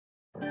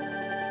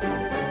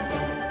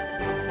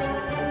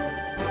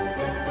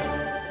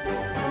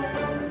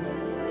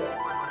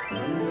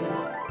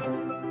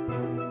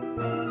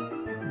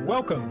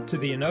Welcome to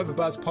the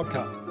InnovaBuzz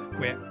podcast,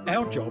 where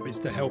our job is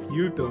to help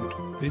you build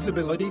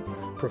visibility,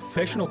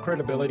 professional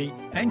credibility,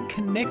 and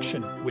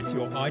connection with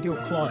your ideal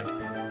client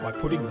by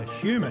putting the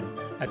human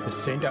at the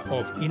center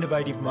of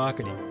innovative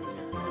marketing,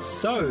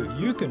 so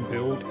you can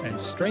build and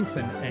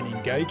strengthen an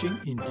engaging,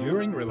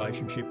 enduring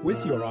relationship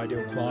with your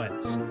ideal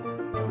clients.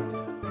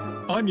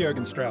 I'm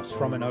Jürgen Strauss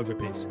from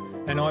InnovaBiz,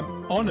 and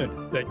I'm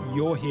honored that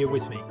you're here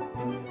with me.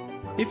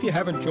 If you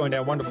haven't joined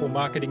our wonderful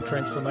marketing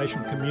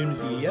transformation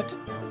community yet,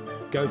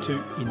 go to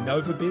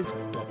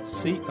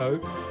innovabiz.co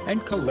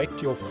and collect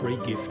your free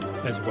gift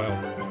as well.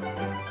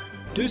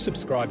 Do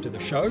subscribe to the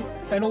show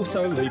and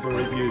also leave a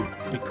review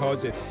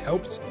because it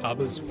helps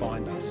others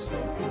find us.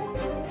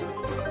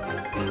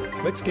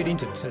 Let's get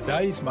into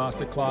today's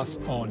masterclass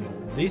on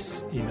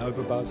this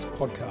InnovaBuzz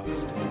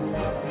podcast.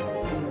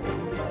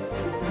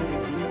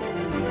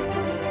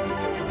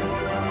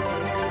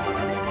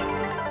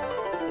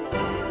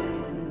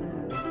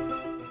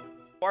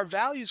 Our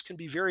values can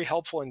be very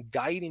helpful in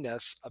guiding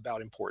us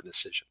about important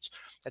decisions.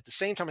 At the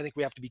same time, I think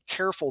we have to be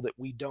careful that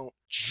we don't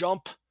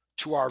jump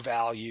to our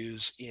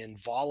values in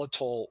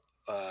volatile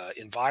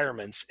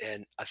environments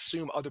and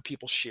assume other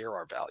people share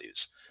our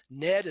values.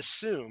 Ned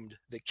assumed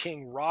that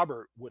King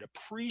Robert would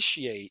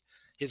appreciate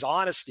his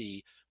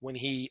honesty when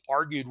he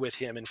argued with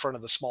him in front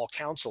of the small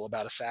council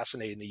about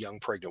assassinating the young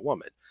pregnant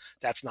woman.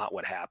 That's not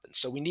what happened.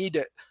 So we need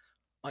to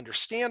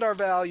understand our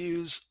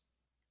values,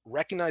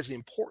 recognize the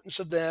importance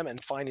of them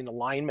and finding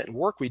alignment in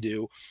work we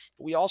do,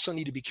 but we also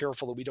need to be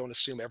careful that we don't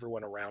assume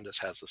everyone around us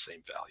has the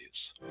same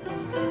values.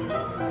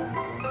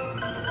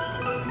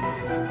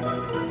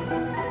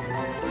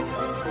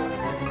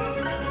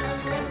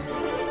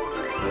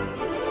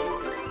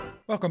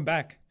 Welcome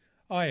back.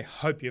 I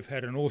hope you've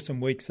had an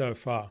awesome week so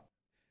far.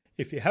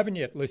 If you haven't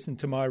yet listened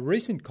to my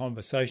recent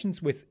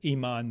conversations with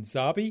Iman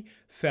Zabi,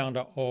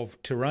 founder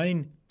of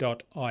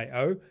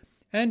Terrain.io,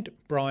 and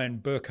Brian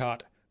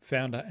Burkhart,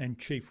 founder and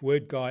chief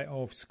word guy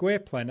of Square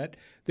Planet,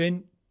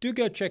 then do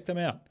go check them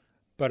out,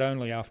 but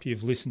only after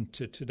you've listened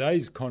to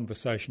today's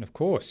conversation, of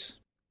course.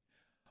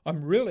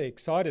 I'm really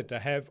excited to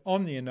have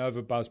on the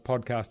InnovaBuzz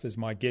podcast as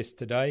my guest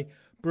today,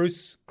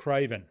 Bruce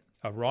Craven,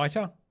 a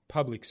writer,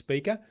 public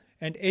speaker,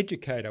 and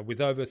educator with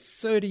over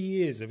 30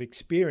 years of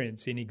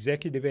experience in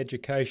executive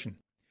education.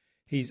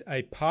 He's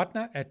a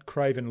partner at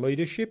Craven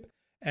Leadership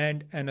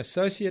and an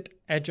associate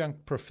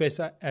adjunct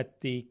professor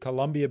at the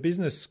Columbia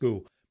Business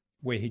School,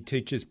 where he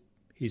teaches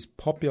his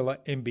popular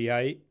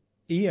EMBA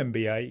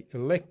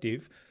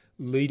elective,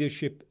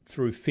 Leadership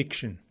Through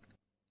Fiction.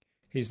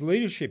 His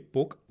leadership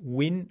book,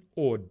 Win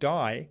or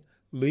Die,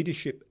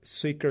 Leadership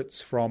Secrets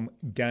from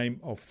Game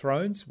of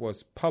Thrones,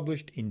 was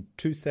published in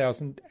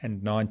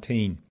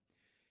 2019.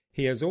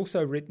 He has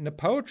also written a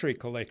poetry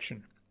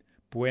collection,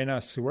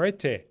 Buena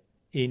Suerte,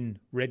 in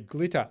Red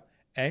Glitter,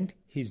 and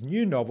his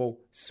new novel,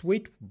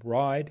 Sweet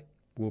Bride,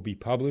 will be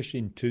published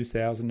in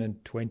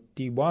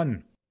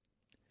 2021.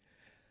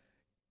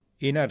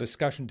 In our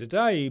discussion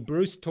today,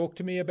 Bruce talked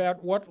to me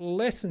about what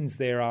lessons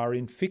there are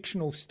in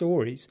fictional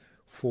stories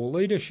for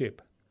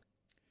leadership.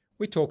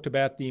 We talked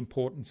about the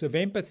importance of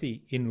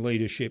empathy in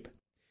leadership,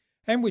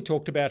 and we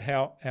talked about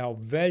how our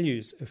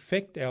values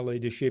affect our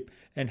leadership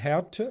and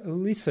how to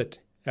elicit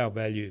our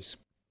values.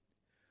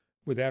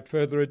 Without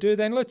further ado,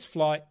 then let's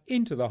fly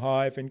into the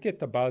hive and get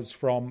the buzz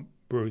from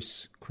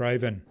Bruce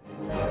Craven.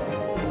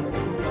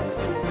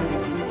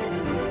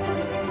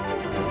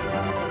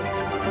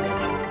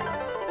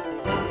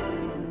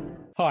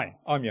 Hi,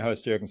 I'm your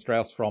host Jürgen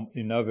Strauss from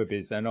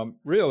InnovaBiz, and I'm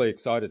really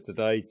excited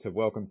today to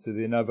welcome to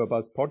the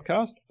InnovaBuzz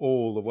podcast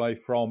all the way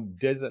from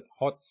Desert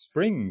Hot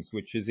Springs,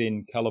 which is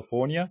in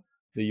California,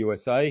 the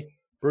USA,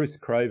 Bruce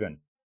Craven,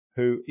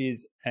 who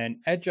is an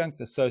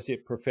adjunct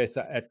associate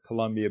professor at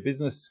Columbia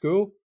Business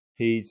School.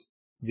 He's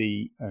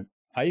a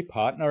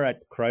partner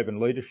at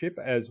Craven Leadership,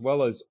 as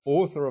well as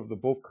author of the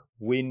book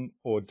Win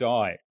or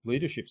Die,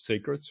 Leadership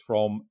Secrets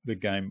from the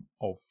Game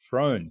of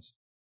Thrones.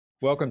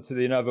 Welcome to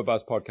the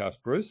InnovaBuzz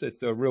podcast, Bruce.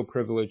 It's a real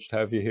privilege to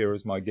have you here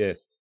as my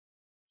guest.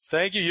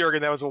 Thank you,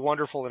 Jürgen. That was a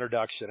wonderful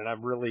introduction, and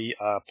I'm really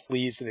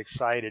pleased and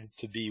excited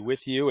to be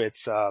with you.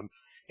 It's a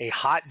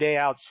hot day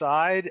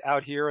outside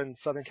out here in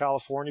Southern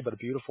California, but a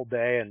beautiful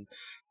day, and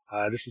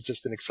this is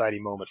just an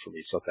exciting moment for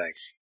me, so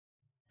thanks.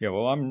 Yeah,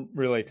 well, I'm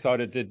really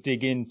excited to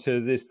dig into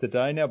this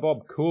today. Now,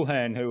 Bob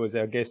Coolhan, who was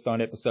our guest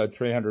on episode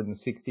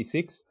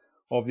 366,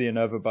 of the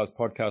InnovaBuzz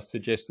podcast,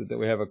 suggested that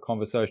we have a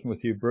conversation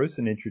with you, Bruce,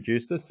 and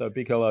introduced us. So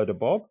big hello to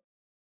Bob.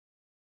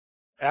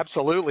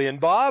 Absolutely. And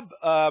Bob,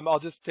 I'll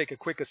just take a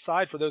quick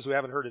aside for those who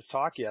haven't heard his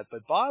talk yet,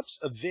 but Bob's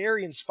a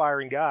very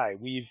inspiring guy.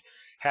 We've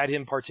had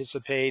him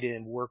participate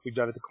in work we've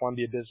done at the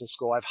Columbia Business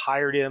School. I've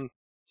hired him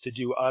to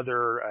do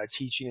other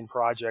teaching and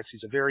projects.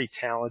 He's a very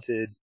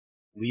talented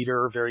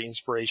leader, very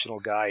inspirational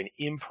guy, an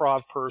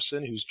improv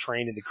person who's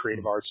trained in the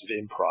creative arts of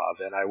improv.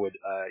 And I would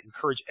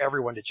encourage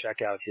everyone to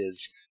check out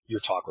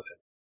your talk with him.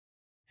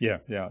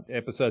 Yeah.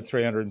 Episode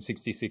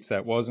 366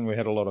 that was, and we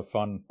had a lot of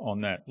fun on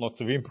that.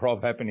 Lots of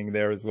improv happening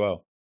there as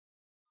well.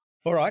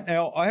 All right,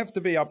 now I have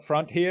to be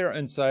upfront here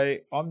and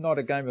say I'm not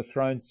a Game of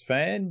Thrones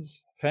fan,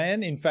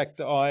 fan. In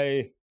fact,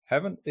 I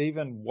haven't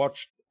even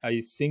watched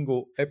a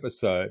single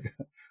episode,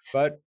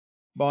 but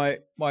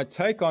my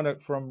take on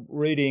it from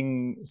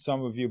reading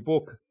some of your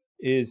book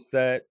is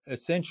that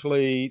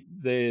essentially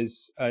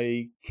there's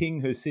a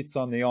king who sits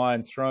on the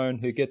Iron Throne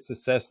who gets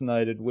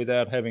assassinated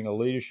without having a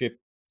leadership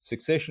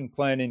succession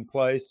plan in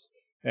place.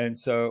 And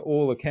so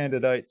all the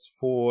candidates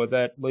for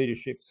that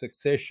leadership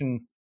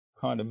succession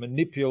kind of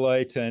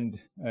manipulate and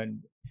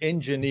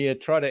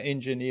try to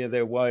engineer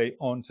their way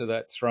onto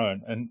that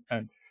throne.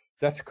 And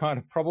that's kind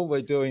of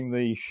probably doing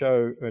the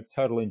show a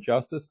total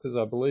injustice, because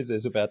I believe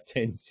there's about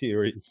 10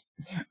 series.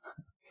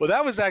 Well,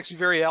 that was actually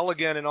very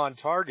elegant and on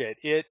target.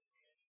 It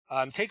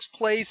takes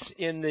place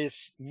in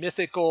this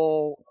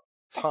mythical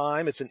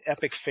time. It's an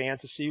epic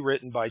fantasy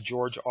written by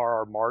George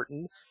R.R.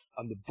 Martin.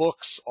 The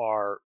books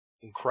are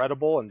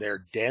incredible, and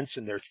they're dense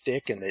and they're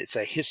thick, and it's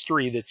a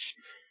history that's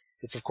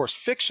of course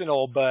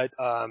fictional, but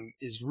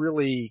is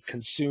really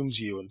consumes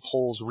you and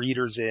pulls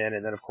readers in.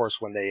 And then of course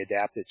when they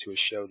adapt it to a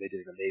show, they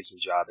did an amazing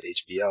job at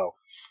HBO.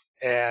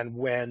 And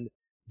when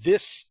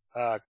this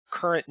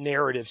current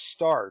narrative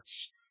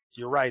starts,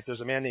 you're right,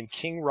 there's a man named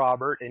King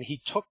Robert, and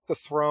he took the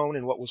throne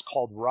in what was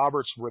called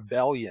Robert's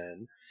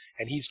Rebellion,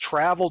 and he's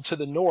traveled to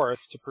the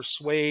north to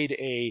persuade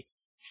a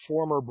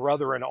former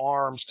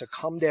brother-in-arms to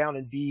come down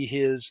and be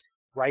his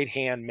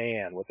right-hand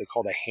man, what they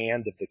call the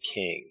Hand of the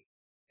King.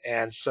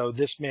 And so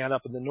this man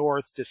up in the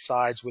north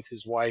decides with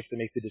his wife to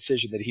make the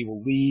decision that he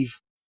will leave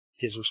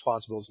his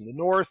responsibilities in the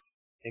north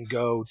and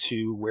go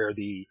to where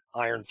the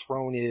Iron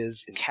Throne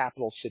is, in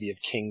capital city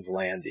of King's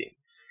Landing.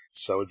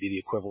 So it'd be the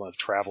equivalent of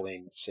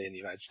traveling, say, in the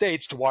United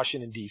States to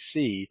Washington,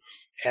 D.C.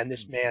 And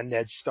this man,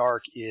 Ned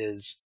Stark,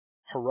 is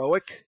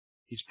heroic.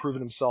 He's proven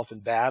himself in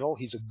battle.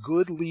 He's a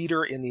good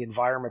leader in the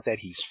environment that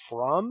he's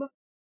from,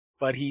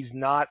 but he's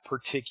not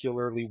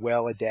particularly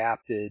well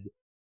adapted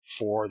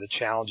for the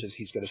challenges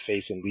he's going to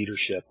face in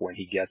leadership when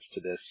he gets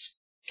to this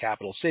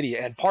capital city.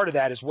 And part of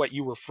that is what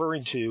you were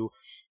referring to.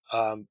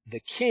 The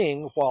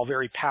king, while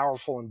very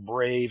powerful and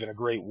brave and a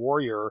great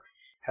warrior,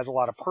 has a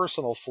lot of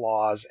personal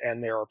flaws,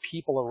 and there are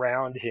people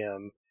around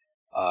him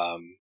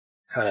kind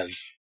of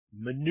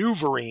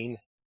maneuvering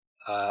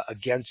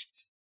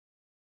against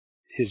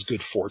his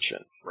good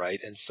fortune, right?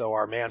 And so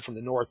our man from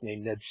the north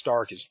named Ned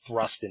Stark is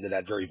thrust into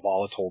that very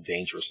volatile,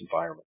 dangerous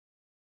environment.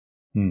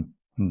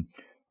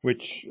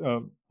 Which,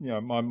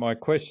 my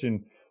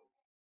question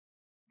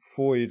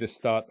for you to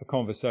start the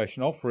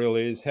conversation off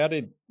really is, how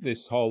did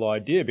this whole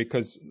idea,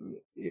 because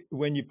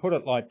when you put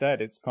it like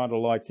that, it's kind of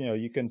like,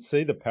 you can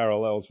see the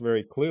parallels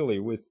very clearly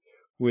with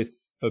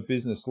a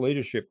business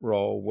leadership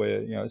role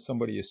where,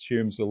 somebody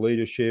assumes the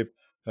leadership,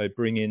 they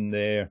bring in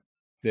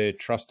their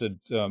trusted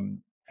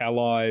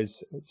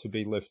allies to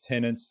be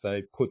lieutenants,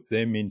 they put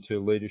them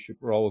into leadership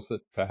roles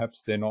that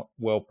perhaps they're not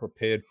well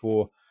prepared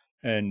for,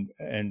 and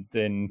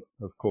then,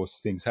 of course,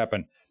 things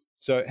happen.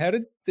 So how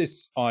did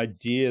this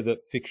idea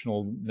that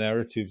fictional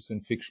narratives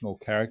and fictional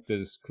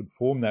characters could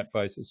form that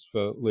basis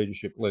for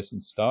leadership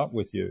lessons start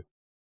with you?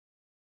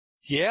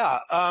 Yeah,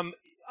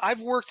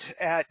 I've worked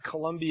at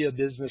Columbia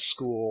Business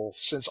School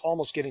since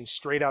almost getting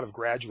straight out of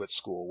graduate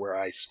school, where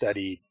I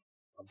studied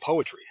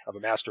poetry. I have a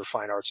Master of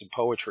Fine Arts in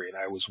Poetry, and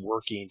I was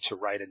working to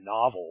write a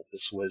novel.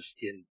 This was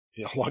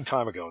a long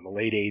time ago, in the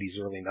late 80s,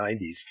 early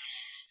 90s.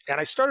 And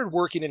I started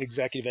working in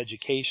executive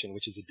education,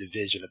 which is a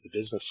division of the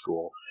business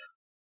school,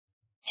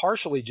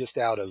 partially just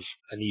out of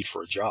a need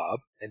for a job,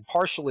 and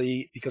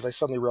partially because I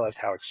suddenly realized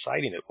how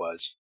exciting it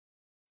was.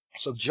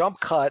 So jump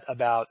cut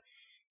about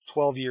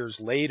 12 years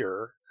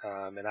later,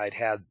 and I'd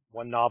had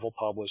one novel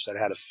published, I'd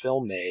had a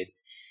film made,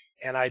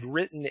 and I'd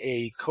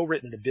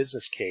co-written a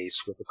business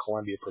case with a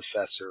Columbia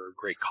professor, a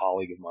great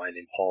colleague of mine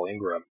named Paul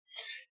Ingram.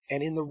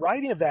 And in the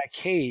writing of that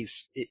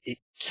case, it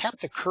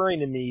kept occurring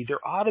to me, there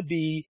ought to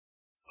be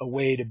a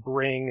way to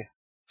bring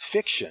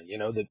fiction,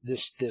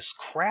 this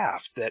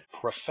craft that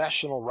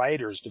professional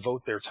writers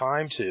devote their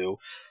time to,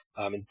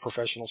 and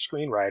professional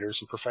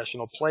screenwriters and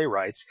professional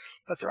playwrights,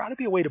 but there ought to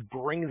be a way to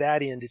bring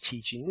that into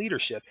teaching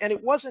leadership. And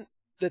it wasn't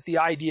that the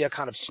idea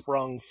kind of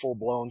sprung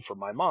full-blown from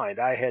my mind.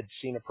 I had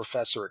seen a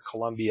professor at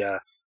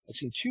Columbia, I'd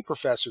seen two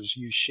professors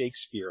use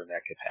Shakespeare in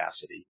that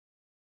capacity.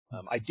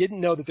 I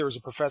didn't know that there was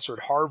a professor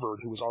at Harvard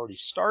who was already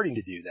starting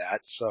to do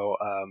that, so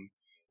I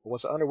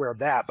was unaware of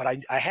that. But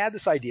I had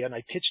this idea, and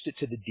I pitched it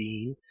to the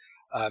dean,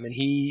 and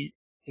he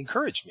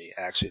encouraged me,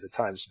 actually, at the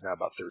time. This is now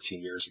about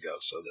 13 years ago,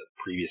 so the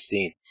previous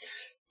dean.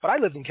 But I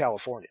lived in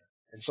California,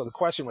 and so the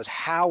question was,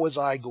 how was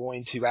I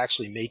going to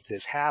actually make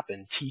this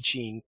happen,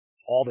 teaching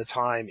all the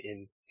time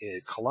in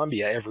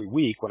Columbia every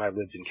week when I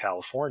lived in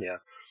California?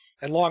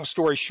 And long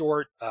story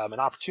short, an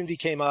opportunity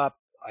came up.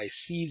 I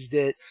seized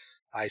it.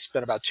 I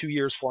spent about 2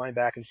 years flying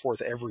back and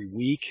forth every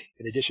week,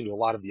 in addition to a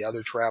lot of the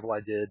other travel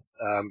I did.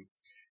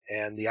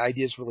 And the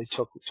ideas really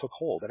took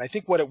hold. And I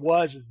think what it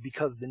was is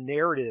because the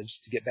narratives,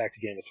 to get back to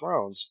Game of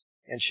Thrones,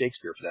 and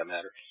Shakespeare for that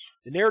matter,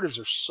 the narratives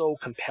are so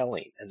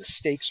compelling and the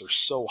stakes are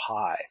so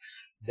high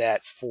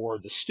that for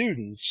the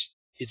students,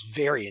 it's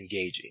very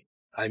engaging.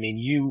 I mean,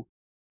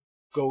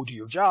 go to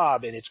your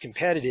job and it's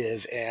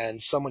competitive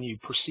and someone you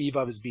perceive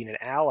of as being an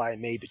ally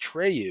may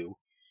betray you.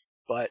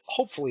 But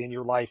hopefully in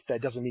your life,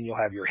 that doesn't mean you'll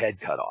have your head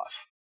cut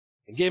off.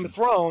 In Game of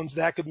Thrones,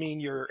 that could mean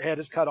your head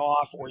is cut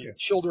off or your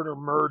children are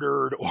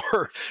murdered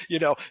or,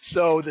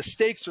 so the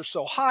stakes are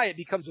so high, it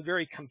becomes a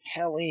very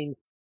compelling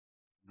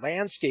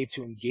landscape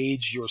to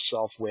engage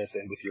yourself with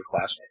and with your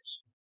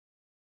classmates.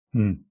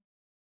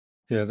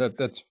 Yeah,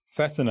 that's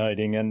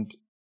fascinating. And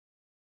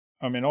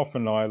I mean,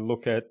 often I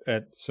look at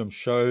some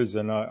shows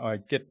and I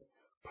get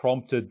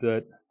prompted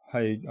that,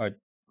 hey, I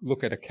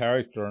look at a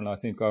character and I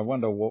think, I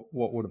wonder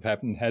what would have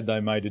happened had they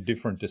made a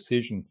different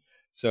decision.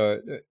 So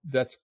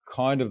that's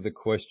kind of the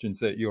questions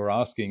that you're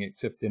asking,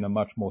 except in a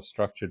much more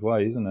structured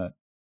way, isn't it?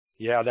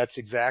 Yeah, that's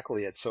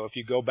exactly it. So if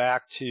you go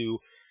back to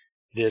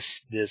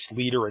this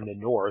leader in the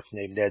North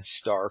named Ned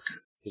Stark,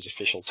 his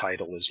official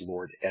title is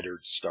Lord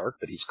Eddard Stark,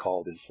 but he's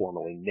called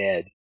informally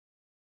Ned.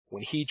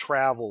 When he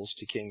travels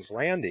to King's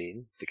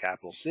Landing, the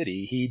capital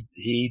city,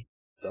 he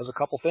does a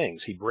couple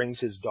things. He brings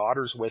his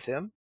daughters with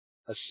him,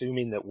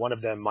 assuming that one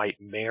of them might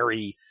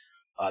marry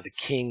the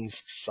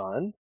king's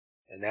son,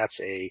 and that's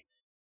a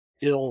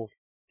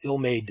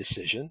ill-made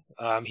decision.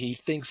 He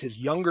thinks his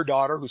younger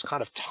daughter, who's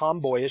kind of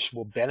tomboyish,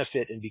 will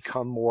benefit and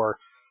become more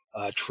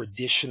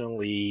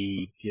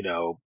traditionally,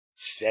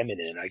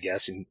 feminine, I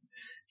guess, in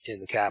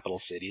the capital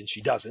city, and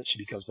she doesn't. She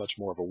becomes much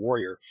more of a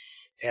warrior.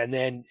 And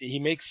then he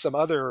makes some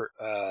other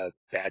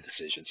bad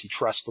decisions. He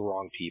trusts the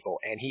wrong people,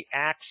 and he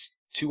acts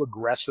too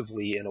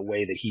aggressively in a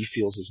way that he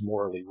feels is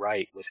morally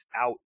right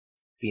without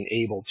being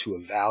able to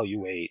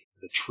evaluate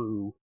the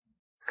true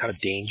kind of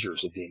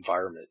dangers of the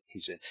environment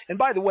he's in. And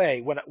by the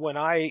way, when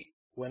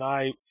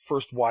I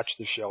first watched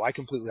the show, I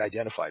completely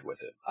identified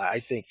with him. I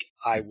think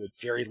I would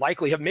very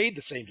likely have made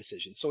the same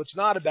decision. So it's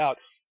not about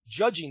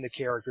judging the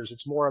characters.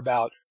 It's more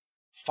about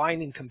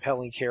finding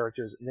compelling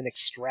characters and then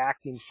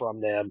extracting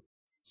from them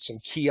some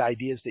key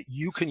ideas that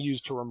you can use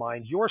to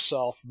remind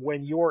yourself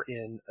when you're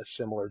in a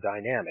similar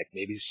dynamic.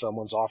 Maybe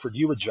someone's offered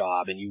you a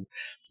job and you're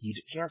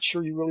not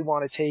sure you really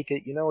want to take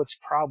it. It's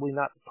probably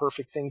not the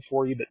perfect thing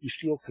for you, but you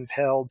feel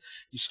compelled.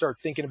 You start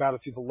thinking about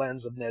it through the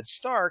lens of Ned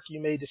Stark. You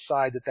may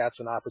decide that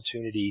that's an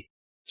opportunity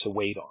to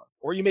wait on.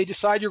 Or you may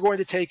decide you're going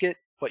to take it,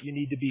 but you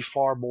need to be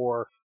far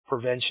more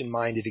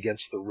prevention-minded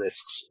against the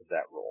risks of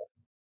that role.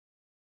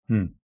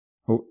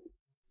 Well,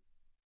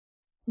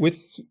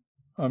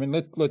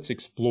 let's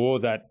explore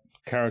that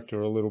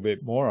character a little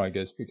bit more, I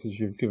guess, because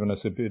you've given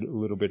us a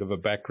little bit of a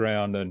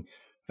background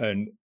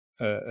and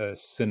a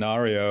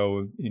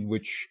scenario in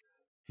which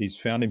he's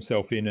found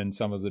himself in and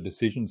some of the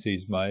decisions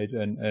he's made,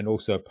 and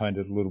also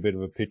painted a little bit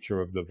of a picture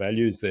of the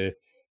values there.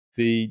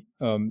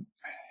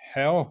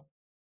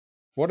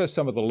 What are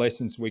some of the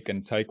lessons we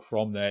can take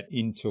from that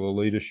into a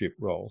leadership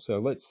role? So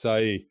let's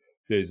say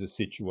there's a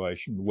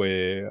situation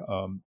where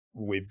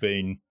we've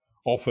been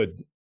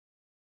offered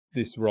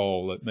this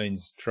role. It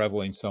means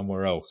traveling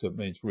somewhere else. It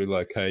means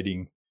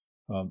relocating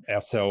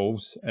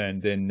ourselves.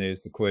 And then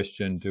there's the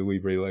question, do we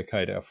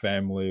relocate our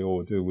family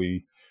or do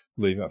we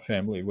leave our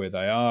family where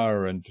they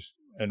are? And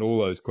all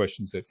those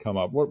questions that come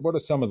up. What are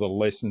some of the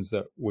lessons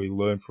that we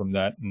learn from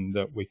that and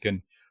that we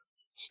can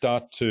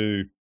start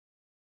to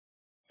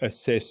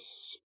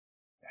assess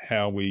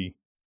how we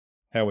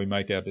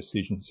make our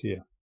decisions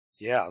here?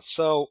 Yeah.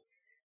 So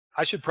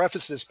I should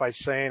preface this by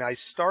saying I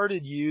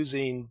started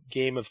using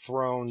Game of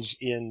Thrones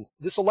in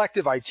this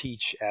elective I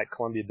teach at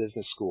Columbia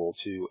Business School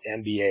to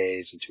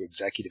MBAs and to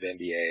executive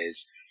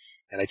MBAs,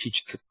 and I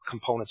teach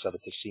components of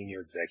it to senior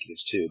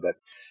executives too. But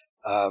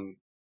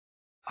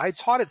I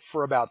taught it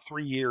for about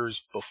 3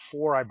 years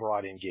before I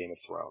brought in Game of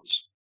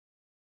Thrones.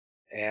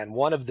 And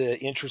one of the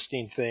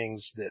interesting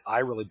things that I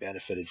really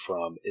benefited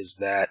from is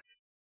that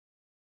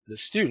the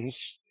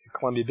students at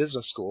Columbia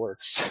Business School are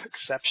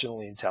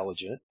exceptionally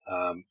intelligent.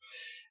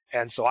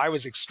 And so I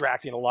was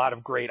extracting a lot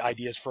of great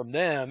ideas from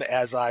them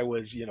as I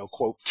was,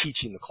 quote,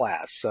 teaching the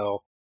class.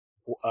 So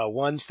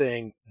one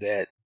thing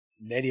that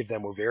many of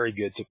them were very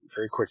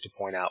quick to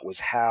point out was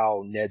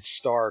how Ned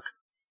Stark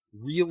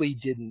really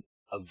didn't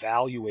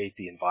evaluate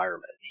the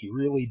environment. He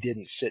really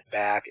didn't sit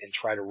back and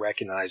try to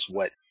recognize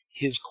what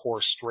his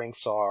core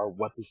strengths are,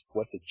 what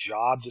the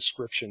job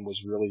description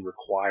was really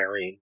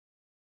requiring.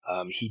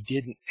 He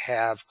didn't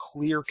have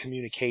clear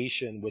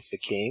communication with the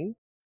king.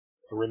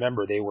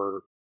 Remember,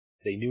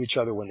 they knew each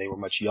other when they were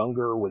much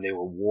younger, when they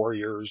were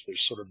warriors.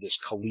 There's sort of this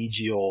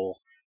collegial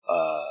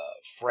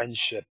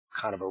friendship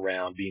kind of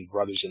around being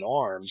brothers in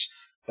arms,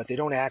 but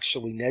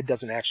Ned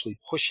doesn't actually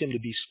push him to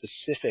be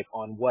specific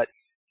on what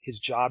his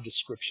job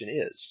description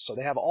is. So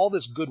they have all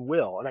this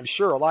goodwill, and I'm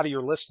sure a lot of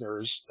your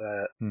listeners,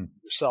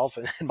 yourself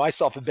and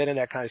myself, have been in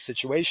that kind of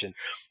situation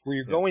where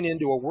you're going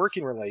into a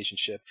working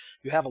relationship.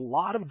 You have a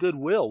lot of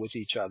goodwill with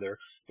each other,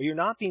 but you're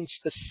not being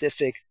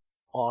specific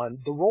on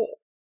the role.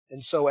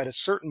 And so at a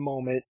certain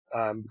moment,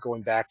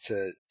 going back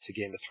to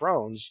Game of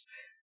Thrones,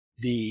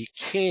 the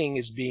king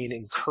is being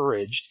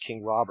encouraged,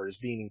 King Robert is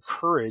being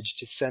encouraged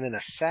to send an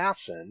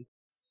assassin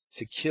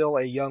to kill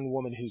a young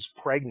woman who's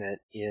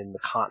pregnant in the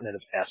continent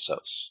of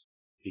Essos.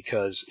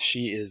 because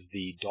she is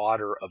the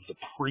daughter of the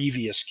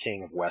previous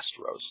king of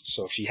Westeros.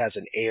 So if she has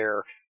an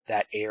heir,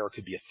 that heir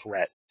could be a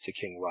threat to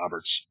King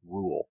Robert's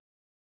rule.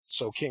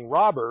 So King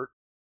Robert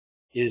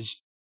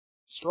is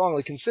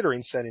strongly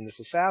considering sending this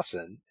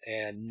assassin,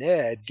 and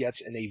Ned gets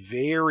in a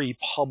very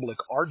public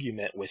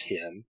argument with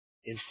him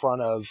in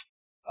front of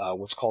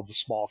what's called the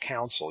Small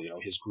Council,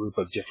 his group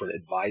of different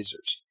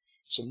advisors.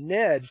 So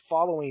Ned,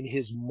 following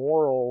his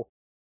moral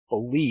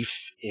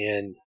belief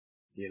in,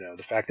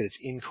 the fact that it's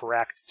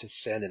incorrect to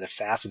send an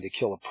assassin to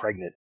kill a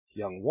pregnant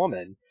young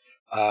woman,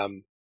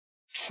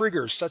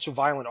 triggers such a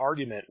violent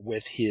argument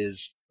with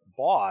his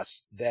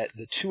boss that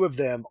the two of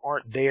them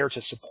aren't there to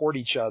support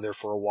each other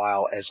for a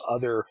while as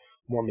other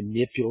more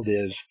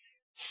manipulative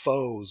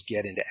foes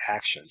get into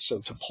action. So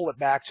to pull it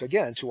back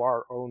to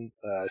our own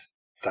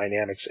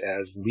dynamics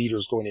as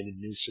leaders going into a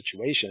new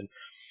situation,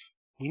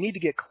 we need to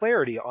get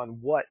clarity on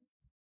what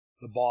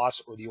the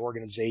boss or the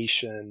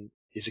organization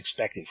is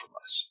expecting from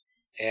us.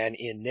 And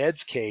in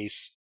Ned's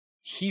case,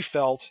 he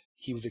felt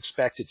he was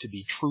expected to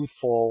be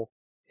truthful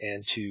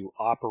and to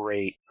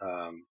operate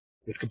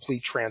with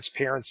complete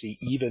transparency,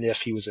 even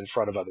if he was in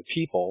front of other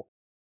people.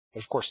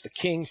 But of course, the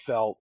king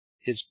felt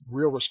his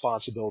real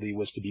responsibility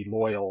was to be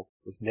loyal,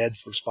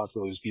 Ned's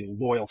responsibility was to be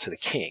loyal to the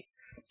king.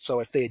 So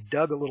if they had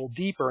dug a little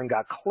deeper and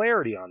got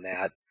clarity on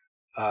that,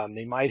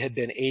 they might have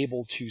been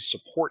able to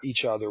support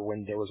each other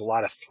when there was a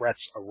lot of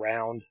threats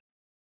around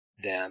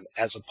them,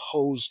 as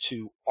opposed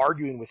to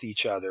arguing with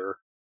each other,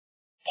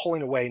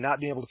 pulling away, not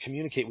being able to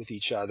communicate with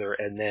each other,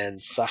 and then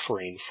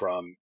suffering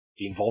from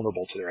being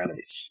vulnerable to their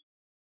enemies.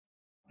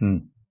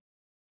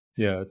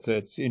 Yeah,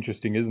 it's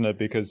interesting, isn't it?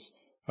 Because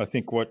I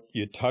think what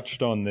you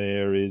touched on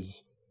there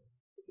is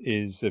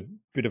a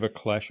bit of a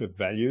clash of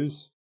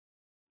values.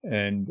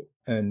 And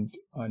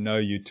I know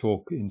you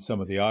talk in some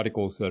of the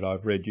articles that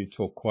I've read, you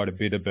talk quite a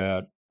bit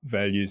about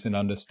values and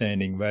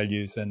understanding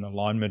values and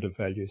alignment of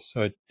values.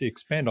 So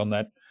expand on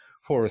that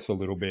for us a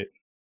little bit.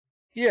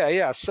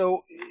 Yeah.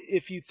 So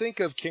if you think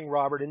of King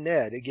Robert and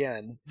Ned,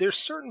 again, there's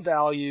certain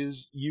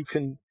values you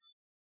can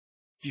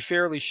be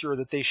fairly sure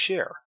that they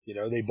share.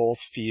 They both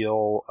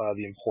feel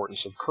the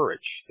importance of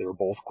courage. They were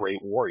both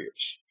great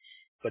warriors.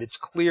 But it's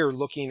clear,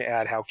 looking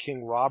at how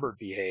King Robert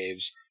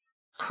behaves,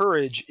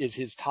 courage is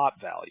his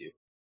top value.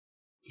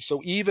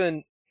 So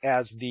even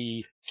as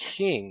the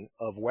king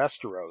of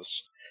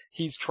Westeros,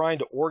 he's trying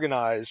to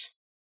organize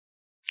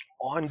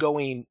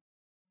ongoing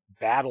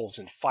battles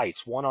and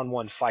fights,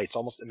 one-on-one fights,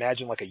 almost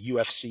imagine like a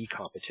UFC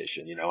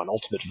competition, an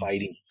ultimate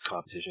fighting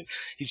competition.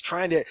 He's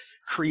trying to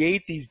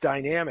create these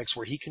dynamics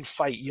where he can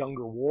fight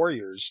younger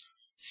warriors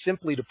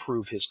simply to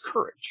prove his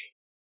courage.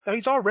 Now,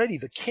 he's already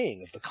the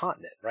king of the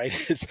continent, right?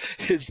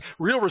 His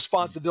real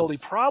responsibility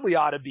probably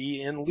ought to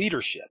be in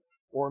leadership,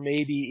 or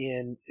maybe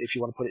in, if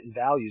you want to put it in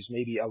values,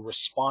 maybe a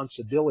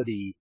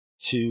responsibility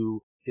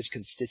to his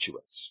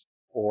constituents,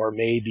 or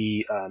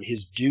maybe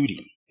his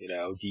duty,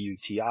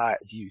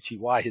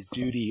 D-U-T-Y, his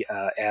duty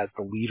as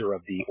the leader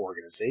of the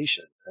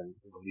organization and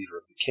the leader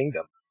of the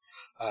kingdom.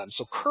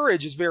 So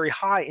courage is very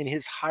high in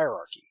his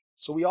hierarchy.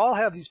 So we all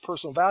have these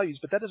personal values,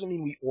 but that doesn't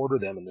mean we order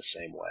them in the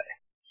same way.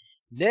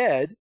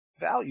 Ned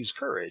values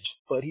courage,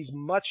 but he's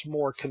much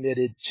more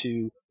committed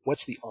to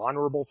what's the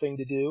honorable thing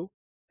to do.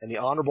 And the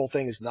honorable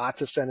thing is not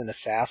to send an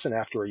assassin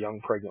after a young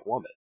pregnant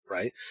woman,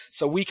 right?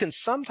 So we can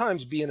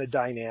sometimes be in a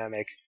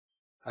dynamic.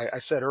 I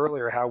said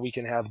earlier how we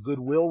can have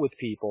goodwill with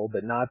people,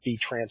 but not be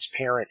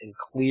transparent and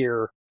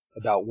clear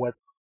about what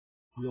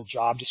real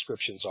job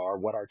descriptions are,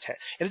 and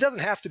it doesn't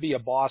have to be a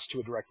boss to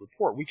a direct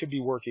report. We could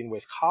be working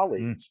with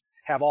colleagues,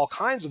 have all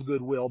kinds of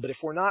goodwill, but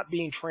if we're not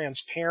being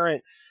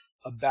transparent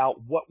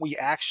about what we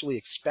actually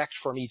expect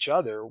from each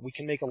other, we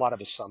can make a lot of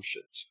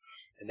assumptions.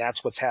 And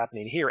that's what's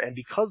happening here. And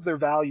because their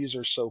values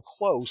are so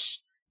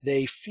close,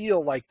 they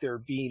feel like they're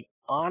being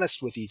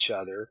honest with each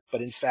other,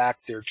 but in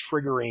fact, they're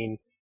triggering,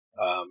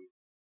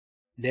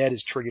 Ned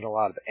is triggering a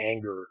lot of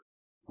anger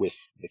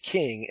with the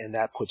king, and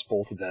that puts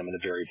both of them in a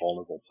very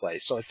vulnerable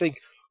place. So I think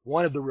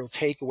one of the real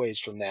takeaways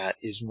from that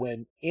is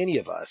when any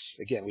of us,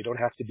 again, we don't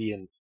have to be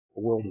in a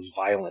world as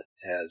violent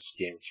as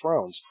Game of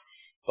Thrones,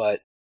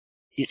 but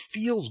it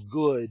feels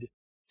good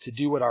to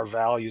do what our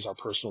values, our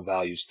personal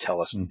values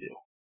tell us to do.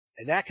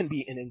 And that can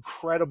be an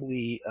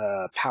incredibly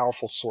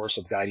powerful source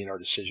of guiding our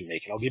decision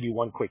making. I'll give you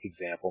one quick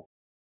example.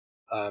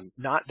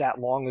 Not that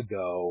long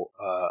ago,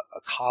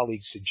 a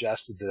colleague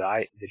suggested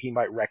that he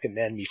might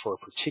recommend me for a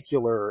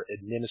particular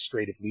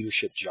administrative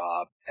leadership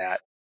job at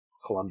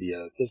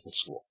Columbia Business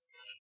School.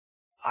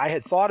 I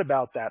had thought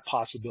about that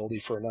possibility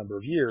for a number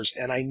of years,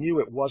 and I knew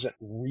it wasn't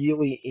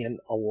really in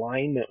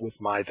alignment with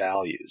my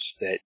values,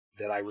 that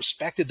I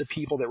respected the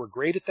people that were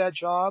great at that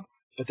job,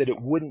 but that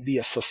it wouldn't be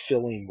a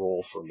fulfilling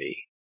role for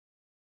me.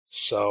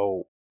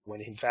 So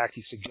when, in fact,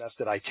 he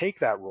suggested I take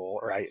that role,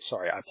 I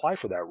apply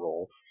for that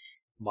role,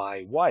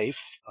 my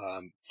wife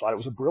thought it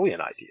was a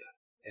brilliant idea.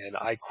 And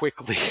I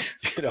quickly,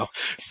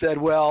 said,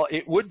 well,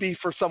 it would be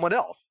for someone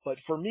else, but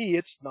for me,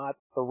 it's not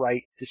the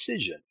right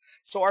decision.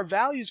 So our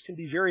values can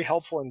be very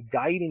helpful in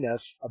guiding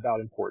us about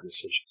important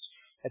decisions.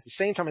 At the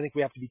same time, I think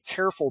we have to be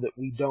careful that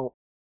we don't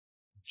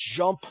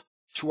jump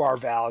to our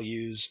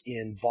values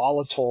in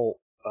volatile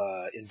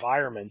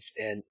environments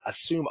and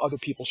assume other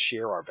people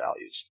share our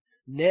values.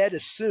 Ned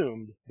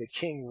assumed that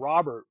King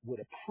Robert would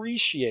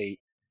appreciate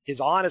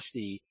his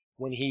honesty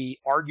when he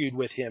argued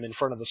with him in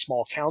front of the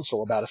small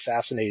council about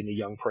assassinating a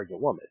young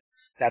pregnant woman.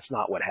 That's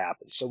not what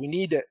happened. So we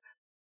need to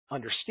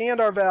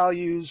understand our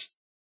values,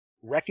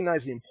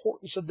 recognize the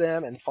importance of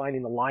them, and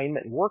finding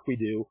alignment in work we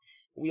do.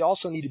 We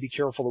also need to be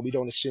careful that we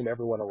don't assume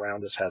everyone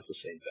around us has the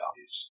same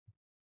values.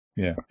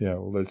 Yeah.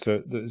 Well,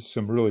 there's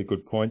some really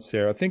good points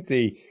there. I think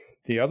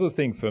the other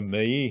thing for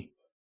me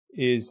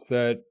is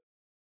that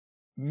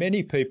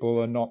many people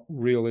are not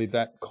really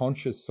that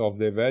conscious of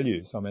their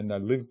values. I mean, they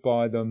live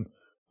by them.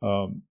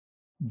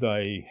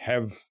 They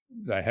have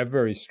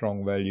very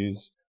strong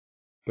values,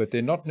 but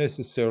they're not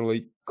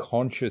necessarily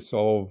conscious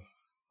of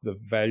the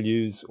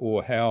values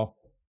or how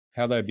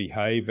they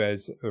behave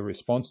as a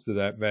response to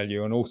that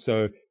value, and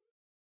also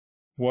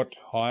what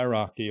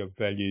hierarchy of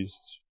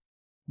values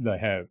they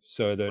have.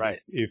 So that Right.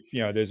 if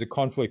there's a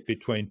conflict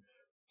between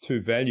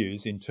two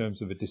values in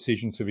terms of a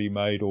decision to be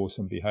made or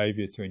some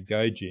behavior to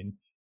engage in,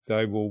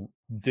 they will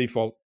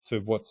default to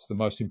what's the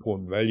most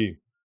important value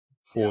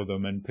for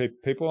them. And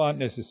people aren't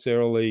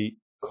necessarily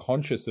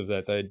conscious of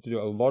that. They do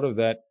a lot of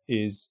that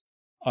is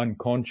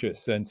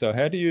unconscious. And so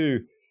how do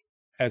you,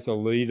 as a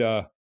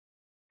leader,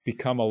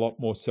 become a lot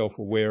more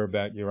self-aware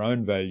about your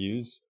own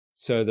values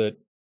so that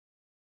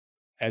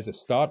as a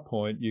start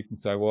point, you can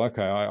say, well,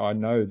 okay, I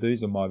know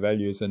these are my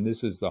values and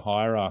this is the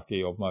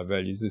hierarchy of my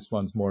values. This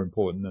one's more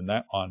important than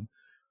that one.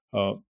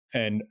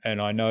 And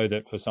I know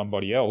that for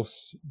somebody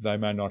else, they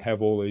may not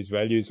have all these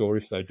values, or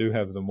if they do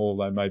have them all,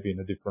 they may be in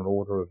a different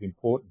order of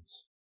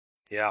importance.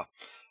 Yeah.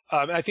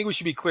 I think we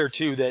should be clear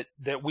too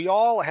that we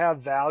all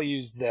have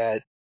values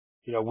that,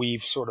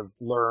 we've sort of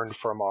learned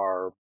from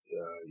our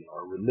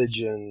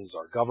religions,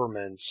 our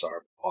governments,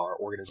 our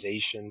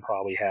organization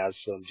probably has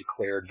some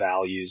declared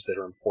values that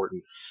are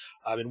important.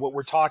 And what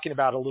we're talking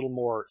about a little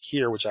more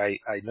here, which I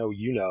know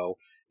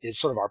is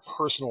sort of our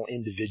personal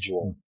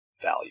individual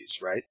values,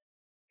 right?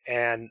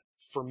 And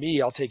for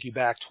me, I'll take you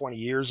back 20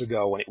 years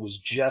ago when it was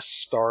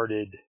just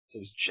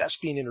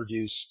being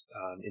introduced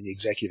in the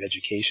executive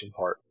education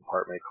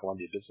department at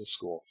Columbia Business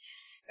School.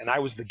 And I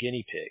was the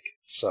guinea pig.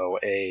 So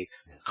a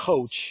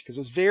coach, because it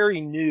was very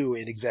new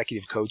in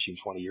executive coaching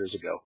 20 years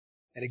ago,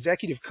 an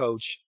executive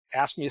coach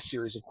asked me a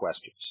series of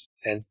questions.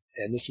 And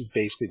this is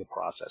basically the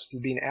process. Through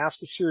being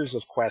asked a series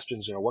of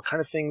questions, what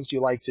kind of things do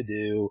you like to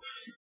do?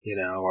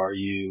 Are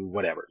you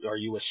whatever? Are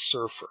you a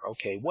surfer?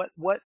 Okay, what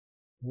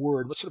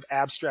sort of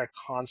abstract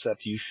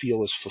concept do you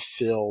feel is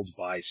fulfilled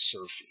by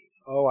surfing?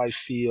 Oh, I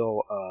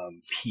feel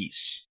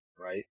peace,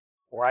 right?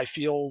 Or I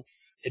feel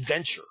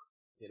adventure,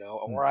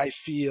 or I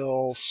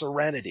feel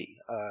serenity.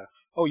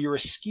 Oh, you're a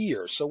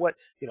skier. So what,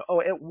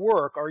 at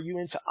work, are you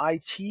into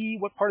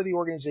IT? What part of the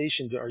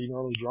organization are you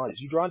normally drawn to?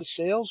 Are you drawn to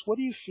sales? What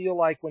do you feel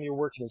like when you're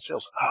working in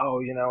sales?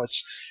 Oh,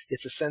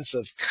 it's a sense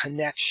of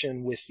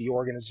connection with the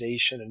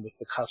organization and with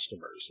the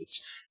customers.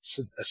 It's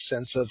a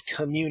sense of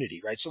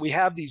community, right? So we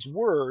have these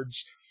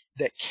words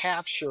that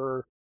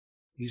capture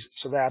these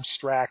sort of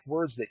abstract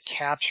words that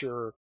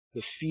capture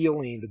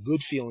the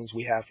good feelings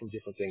we have from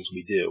different things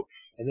we do.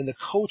 And then the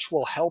coach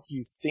will help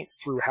you think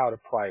through how to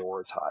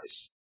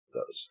prioritize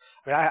those.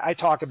 I mean, I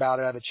talk about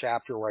it. I have a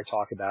chapter where I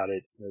talk about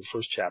it in the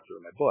first chapter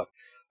of my book.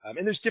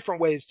 And there's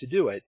different ways to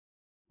do it.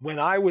 When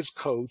I was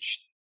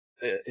coached,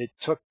 it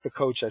took the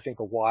coach, I think,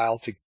 a while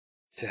to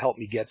help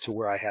me get to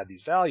where I had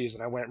these values.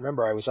 And I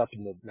was up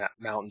in the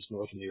mountains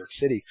north of New York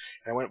City,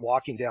 and I went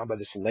walking down by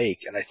this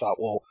lake, and I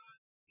thought, well,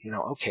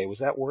 okay, was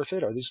that worth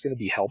it? Are these going to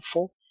be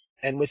helpful?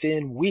 And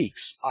within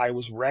weeks, I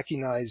was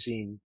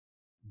recognizing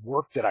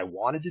work that I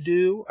wanted to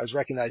do. I was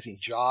recognizing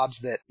jobs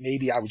that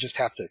maybe I would just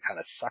have to kind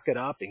of suck it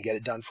up and get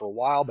it done for a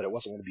while, but it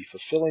wasn't going to be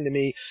fulfilling to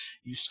me.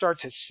 You start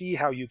to see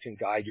how you can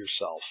guide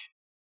yourself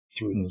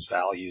through those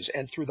values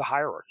and through the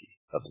hierarchy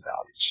of the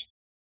values.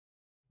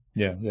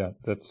 Yeah.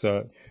 That's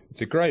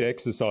it's a great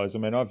exercise. I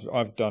mean,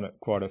 I've done it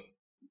quite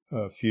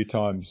a few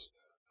times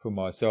for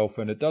myself,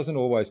 and it doesn't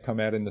always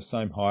come out in the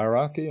same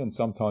hierarchy, and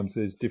sometimes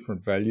there's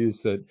different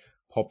values that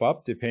pop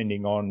up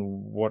depending on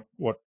what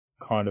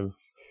kind of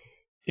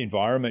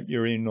environment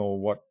you're in or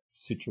what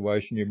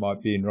situation you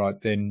might be in right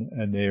then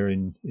and there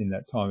in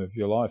that time of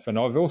your life. And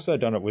I've also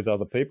done it with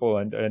other people,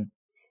 and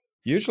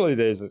usually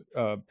there's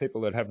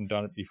people that haven't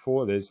done it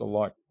before. There's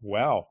a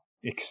wow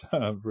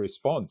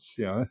response,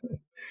 Yeah,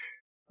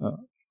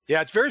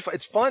 it's very fun.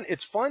 It's fun.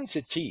 It's fun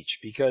to teach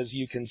because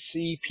you can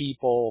see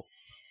people,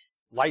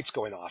 lights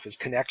going off as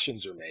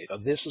connections are made.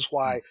 This is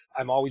why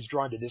I'm always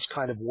drawn to this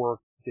kind of work,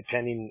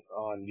 depending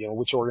on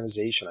which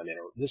organization I'm in.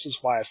 Or this is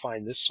why I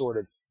find this sort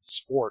of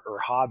sport or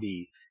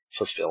hobby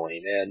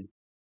fulfilling. And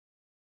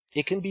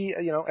it can be,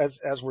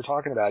 as we're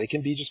talking about, it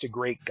can be just a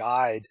great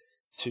guide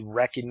to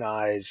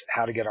recognize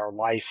how to get our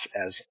life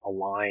as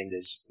aligned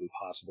as we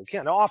possibly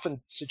can. Now,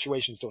 often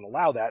situations don't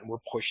allow that, and we're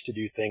pushed to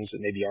do things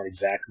that maybe aren't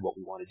exactly what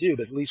we want to do,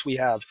 but at least we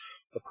have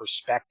the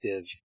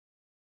perspective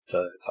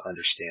to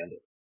understand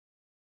it.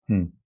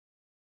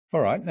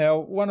 All right. Now,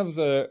 one of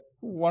the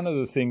one of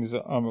the things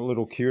I'm a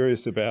little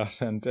curious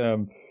about, and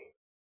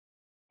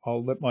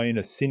I'll let my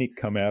inner cynic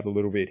come out a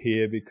little bit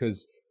here,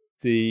 because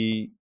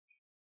if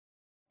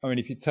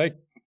you take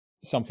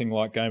something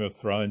like Game of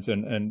Thrones,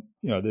 and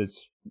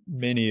there's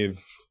many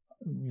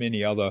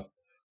other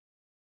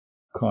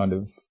kind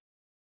of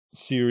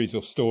series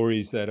or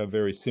stories that are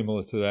very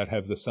similar to that,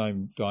 have the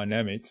same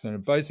dynamics,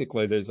 and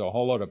basically there's a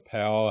whole lot of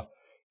power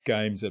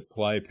games at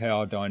play,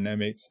 power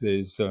dynamics.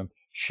 There's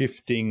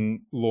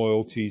shifting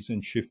loyalties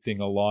and shifting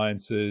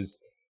alliances,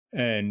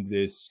 and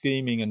there's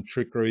scheming and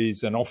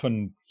trickeries, and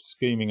often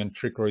scheming and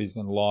trickeries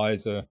and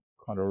lies are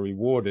kind of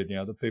rewarded.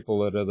 The people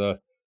that are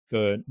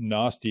the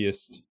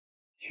nastiest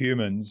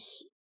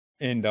humans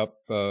end up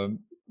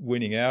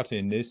winning out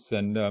in this.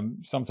 And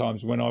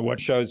sometimes when I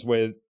watch shows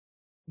where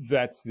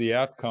that's the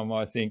outcome,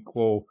 I think,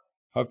 well,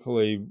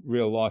 hopefully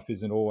real life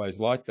isn't always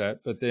like that.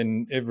 But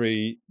then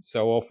every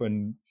so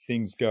often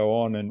things go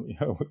on, and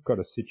we've got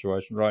a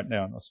situation right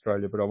now in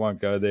Australia, but I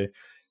won't go there,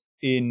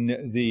 in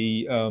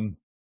the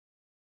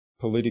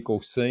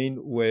political scene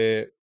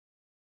where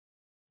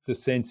the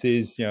sense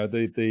is,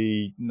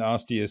 the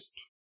nastiest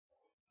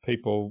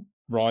people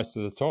rise to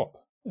the top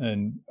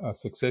and are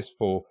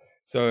successful.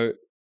 So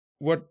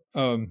what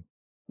do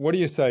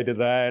you say to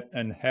that,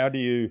 and how do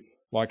you,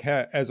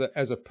 as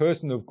a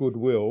person of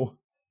goodwill,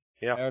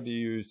 how do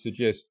you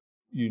suggest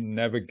you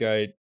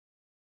navigate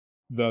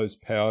those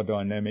power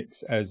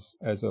dynamics as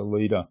a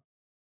leader?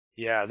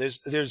 Yeah,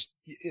 there's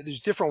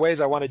different ways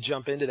I want to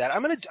jump into that.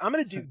 I'm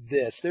gonna do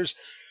this.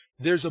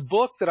 There's a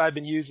book that I've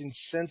been using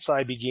since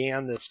I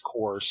began this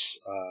course,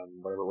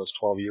 whatever it was,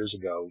 12 years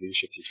ago,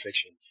 Leadership Through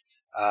Fiction,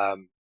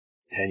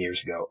 10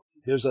 years ago.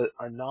 There's a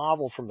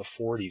novel from the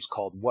 40s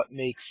called What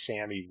Makes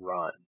Sammy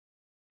Run?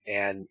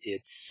 And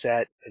it's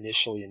set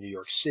initially in New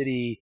York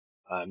City,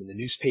 in the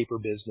newspaper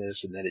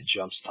business, and then it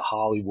jumps to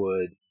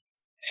Hollywood.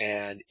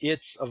 And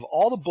it's, of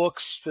all the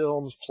books,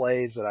 films,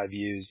 plays that I've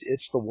used,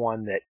 it's the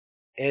one that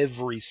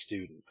every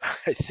student,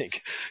 I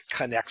think,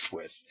 connects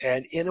with.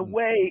 And in a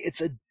way,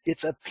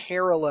 it's a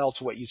parallel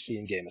to what you see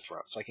in Game of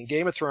Thrones. Like in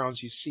Game of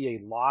Thrones, you see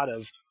a lot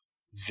of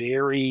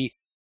very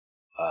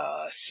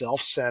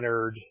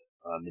self-centered,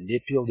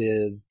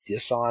 manipulative,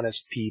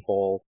 dishonest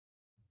people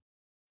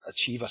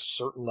achieve a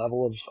certain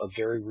level of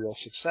very real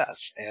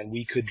success. And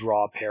we could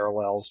draw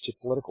parallels to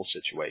political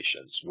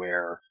situations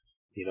where,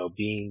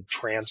 being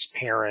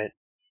transparent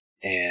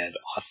and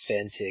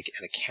authentic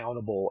and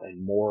accountable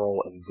and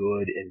moral and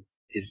good and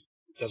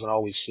doesn't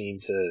always seem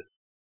to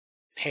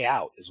pay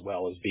out as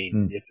well as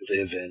being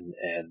manipulative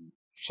and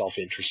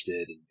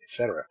self-interested, and et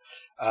cetera.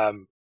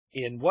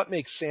 In What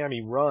Makes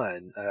Sammy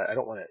Run, I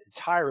don't want to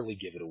entirely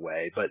give it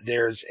away, but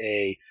there's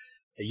a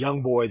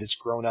young boy that's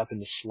grown up in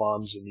the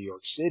slums in New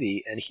York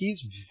City, and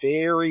he's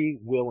very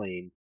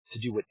willing to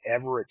do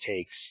whatever it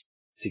takes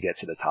to get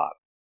to the top.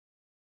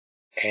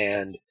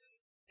 And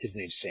his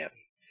name's Sammy.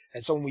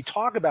 And so when we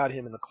talk about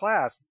him in the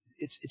class,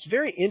 it's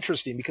very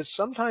interesting, because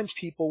sometimes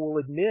people will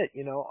admit,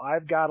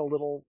 I've got a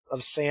little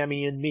of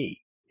Sammy in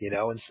me, and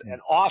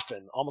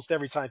often, almost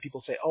every time, people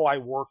say, oh, I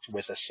worked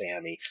with a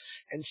Sammy.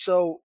 And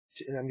so,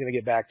 and I'm going to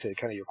get back to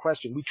kind of your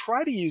question, we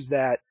try to use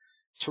that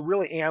to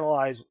really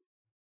analyze,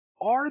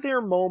 are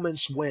there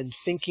moments when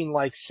thinking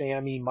like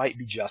Sammy might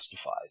be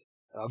justified?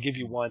 And I'll give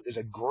you one. There's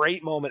a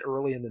great moment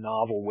early in the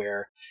novel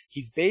where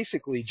he's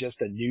basically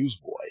just a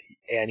newsboy,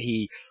 and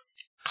he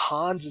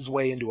cons his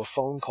way into a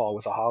phone call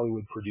with a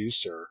Hollywood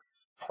producer,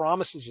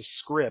 promises a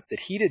script that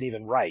he didn't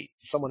even write,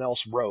 someone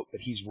else wrote,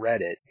 but he's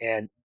read it,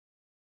 and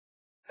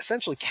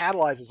essentially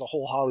catalyzes a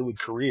whole Hollywood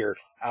career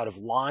out of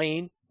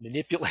lying,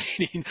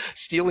 manipulating,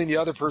 stealing the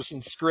other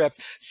person's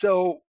script.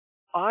 So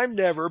I'm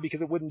never,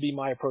 because it wouldn't be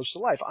my approach to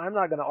life, I'm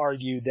not going to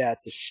argue that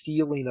the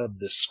stealing of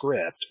the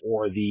script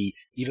or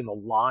even the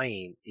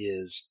lying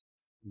is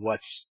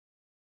what's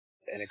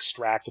an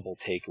extractable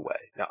takeaway.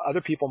 Now,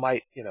 other people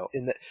might,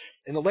 in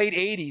the late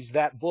 80s,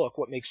 that book,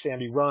 What Makes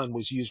Sammy Run,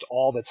 was used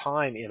all the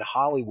time in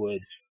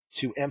Hollywood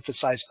to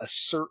emphasize a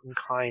certain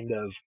kind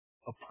of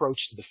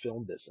approach to the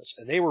film business.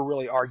 And they were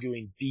really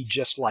arguing, be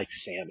just like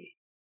Sammy.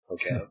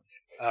 Okay.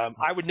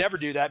 I would never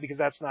do that, because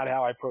that's not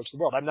how I approach the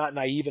world. I'm not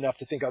naive enough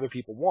to think other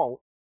people won't,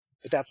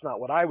 but that's not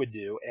what I would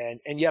do.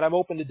 And yet I'm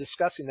open to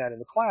discussing that in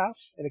the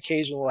class, and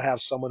occasionally we'll have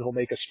someone who'll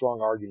make a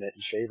strong argument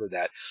in favor of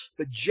that.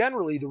 But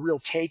generally, the real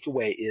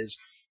takeaway is,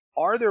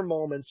 are there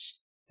moments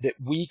that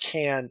we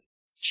can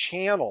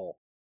channel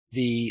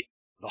the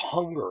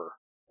hunger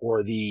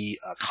or the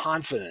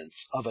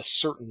confidence of a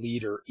certain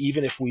leader,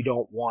 even if we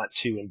don't want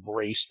to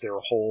embrace their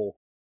whole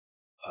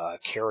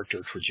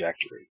character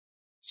trajectory?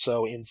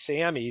 So in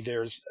Sammy,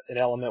 there's an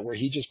element where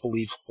he just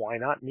believes, why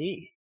not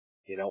me?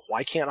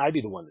 Why can't I be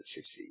the one that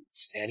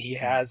succeeds? And he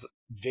has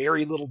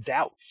very little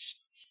doubts,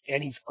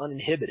 and he's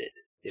uninhibited.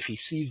 If he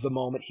sees the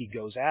moment, he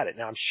goes at it.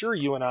 Now, I'm sure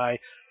you and I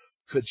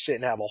could sit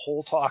and have a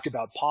whole talk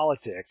about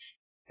politics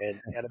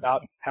and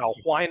about how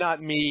why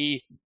not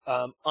me,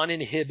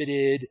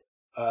 uninhibited,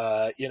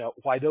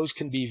 why those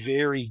can be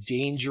very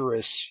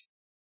dangerous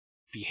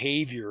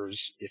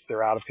behaviors if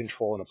they're out of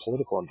control in a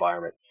political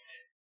environment.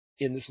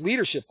 in this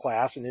leadership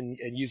class and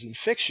using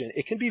fiction,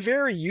 it can be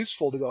very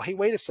useful to go, hey,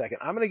 wait a second,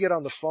 I'm going to get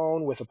on the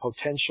phone with a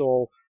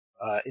potential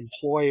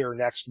employer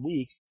next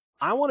week.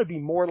 I want to be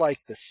more like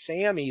the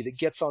Sammy that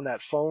gets on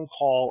that phone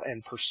call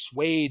and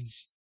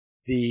persuades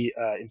the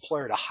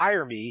employer to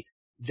hire me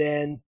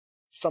than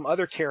some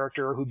other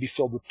character who'd be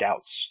filled with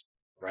doubts,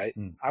 right?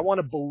 I want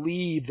to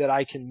believe that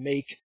I can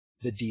make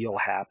the deal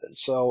happen.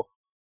 So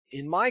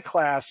in my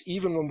class,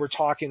 even when we're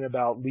talking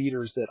about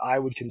leaders that I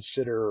would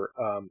consider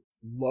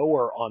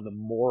lower on the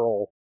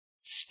moral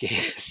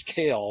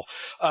scale,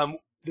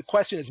 the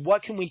question is,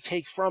 what can we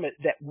take from it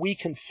that we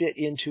can fit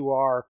into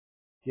our,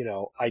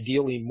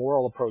 ideally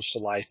moral approach to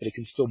life, but it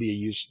can still be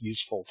a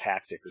useful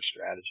tactic or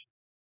strategy.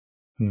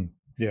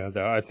 Yeah,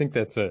 I think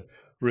that's a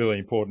really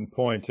important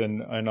point.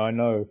 And I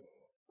know,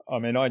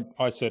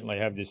 I certainly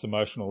have this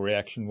emotional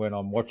reaction when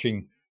I'm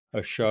watching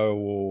a show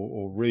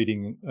or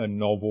reading a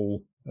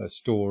novel, a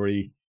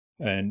story,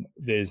 and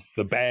there's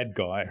the bad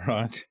guy,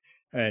 right?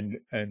 And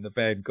the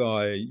bad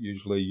guy,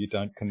 usually you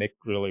don't connect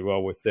really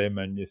well with them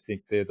and you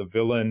think they're the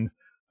villain,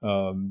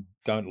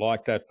 don't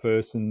like that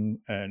person.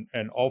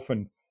 And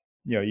often,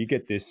 you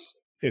get this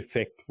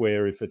effect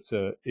where if it's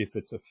a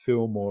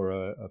film or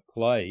a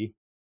play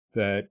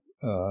that,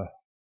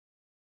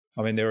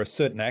 there are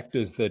certain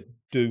actors that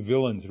do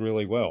villains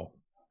really well.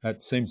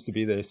 That seems to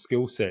be their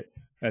skill set.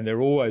 And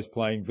they're always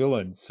playing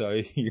villains.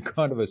 So you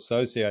kind of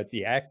associate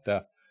the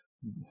actor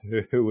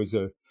who was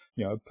a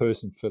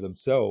person for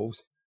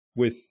themselves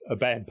with a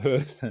bad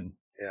person.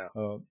 Yeah.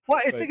 Well,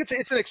 I think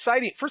it's an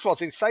exciting. First of all,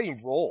 it's an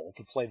exciting role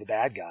to play the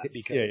bad guy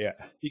because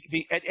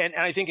and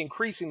I think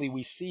increasingly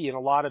we see in a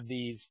lot of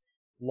these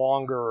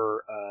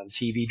longer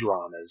TV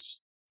dramas.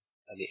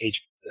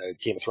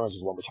 Game of Thrones is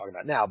the one we're talking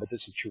about now, but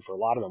this is true for a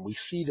lot of them. We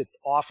see that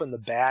often the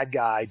bad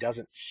guy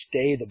doesn't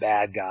stay the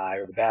bad guy,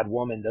 or the bad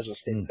woman doesn't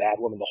stay the bad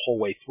woman the whole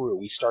way through.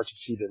 We start to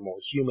see the more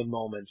human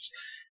moments,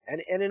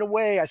 and in a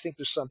way, I think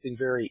there's something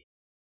very.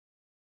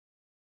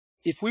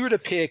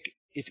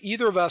 If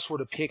either of us were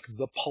to pick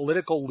the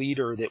political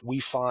leader that we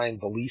find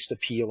the least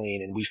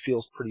appealing and we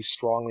feel pretty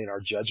strongly in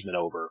our judgment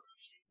over,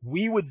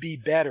 we would be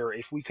better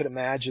if we could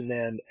imagine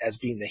them as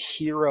being the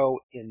hero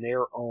in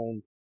their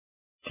own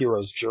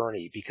hero's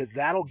journey, because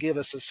that'll give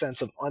us a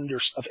sense of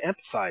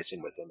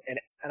empathizing with them. And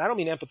I don't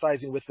mean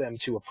empathizing with them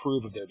to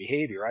approve of their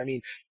behavior. I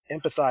mean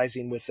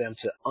empathizing with them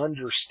to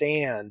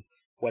understand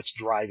what's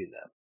driving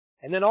them.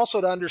 And then also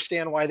to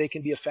understand why they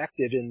can be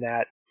effective in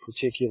that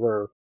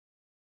particular,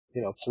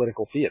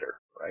 political theater,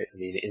 right?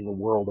 In the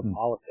world of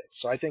politics.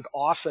 So I think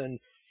often,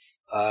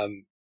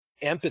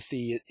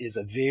 empathy is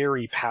a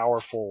very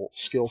powerful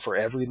skill for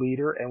every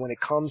leader. And when it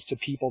comes to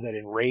people that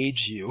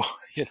enrage you,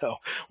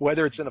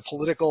 whether it's in a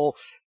political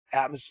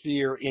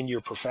atmosphere, in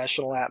your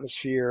professional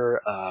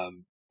atmosphere,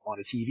 on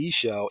a TV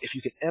show, if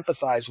you can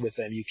empathize with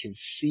them, you can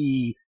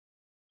see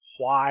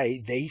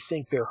why they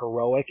think they're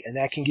heroic, and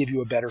that can give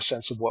you a better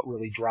sense of what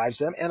really drives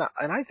them. And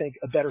I think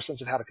a better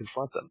sense of how to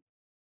confront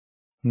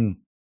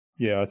them.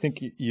 Yeah, I think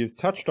you've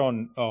touched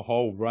on a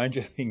whole range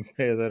of things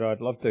here that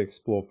I'd love to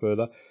explore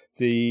further.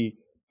 The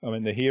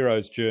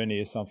hero's journey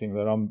is something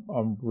that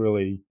I'm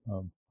really,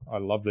 I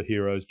love the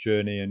hero's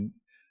journey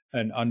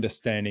and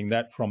understanding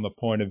that from the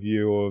point of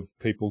view of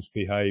people's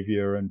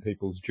behavior and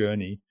people's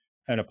journey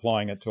and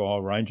applying it to a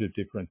whole range of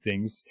different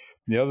things.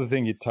 The other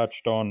thing you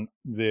touched on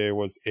there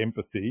was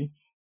empathy,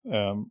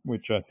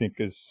 which I think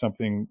is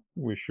something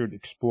we should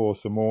explore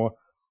some more.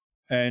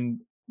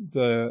 And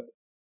the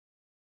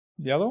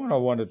other one I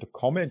wanted to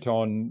comment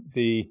on,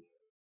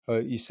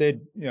 you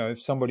said,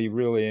 if somebody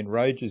really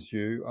enrages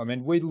you,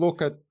 we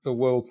look at the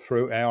world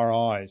through our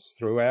eyes,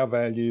 through our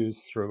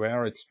values, through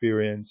our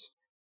experience.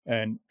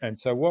 And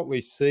so what we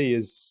see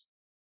is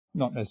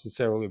not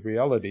necessarily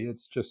reality.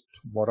 It's just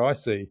what I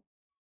see.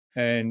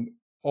 And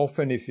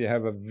often if you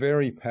have a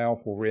very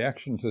powerful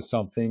reaction to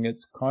something,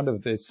 it's kind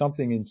of, there's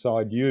something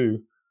inside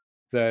you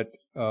that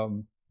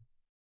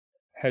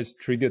has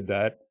triggered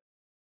that.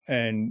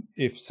 And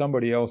if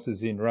somebody else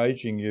is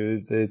enraging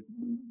you,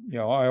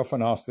 I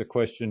often ask the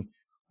question,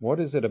 what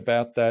is it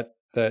about that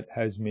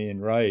has me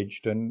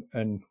enraged?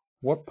 And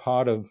what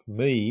part of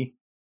me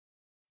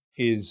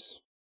is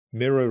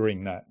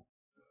mirroring that?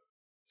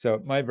 So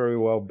it may very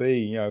well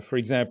be, for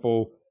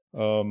example,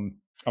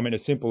 a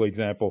simple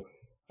example,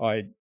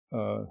 I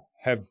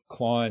have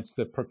clients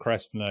that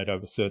procrastinate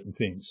over certain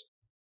things.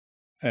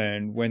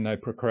 And when they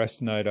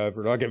procrastinate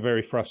over it, I get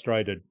very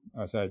frustrated.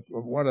 I say,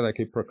 well, why do they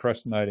keep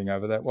procrastinating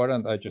over that? Why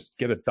don't they just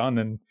get it done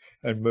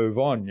and move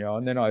on?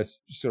 And then I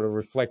sort of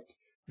reflect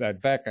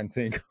that back and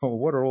think, well,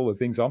 what are all the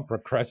things I'm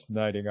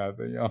procrastinating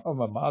over? I'm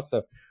a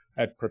master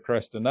at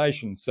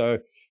procrastination. So,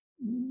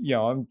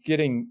 I'm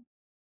getting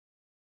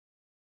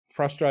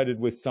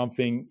frustrated with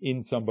something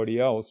in somebody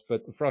else,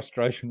 but the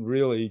frustration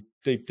really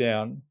deep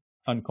down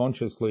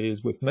unconsciously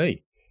is with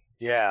me.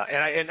 Yeah,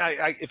 and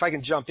I if I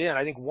can jump in,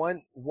 I think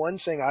one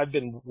thing I've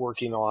been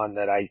working on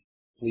that I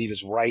believe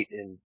is right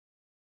in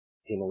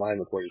line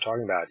with what you're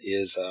talking about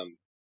is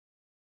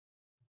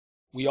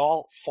we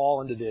all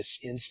fall into this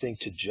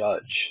instinct to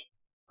judge,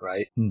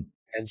 right?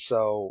 And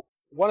so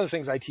one of the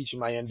things I teach in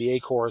my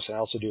MBA course, and I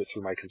also do it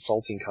through my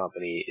consulting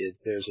company, is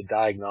there's a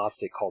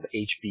diagnostic called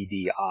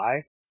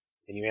HBDI,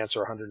 and you answer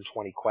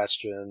 120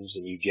 questions,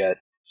 and you get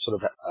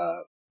sort of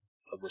a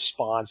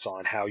response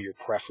on how your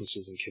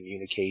preferences in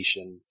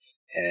communication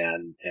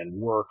and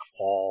work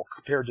fall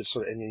compared to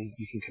and then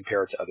you can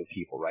compare it to other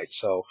people, right?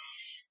 So,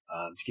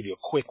 to give you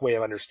a quick way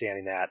of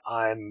understanding that,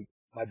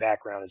 my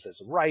background is as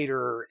a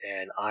writer,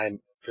 and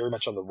I'm very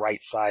much on the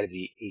right side of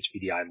the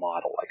HBDI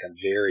model. Like, I'm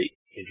very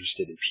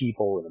interested in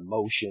people and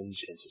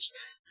emotions and just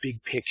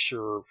big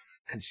picture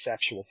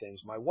conceptual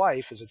things. My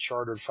wife is a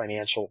chartered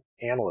financial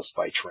analyst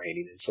by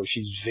training, and so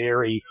she's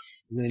very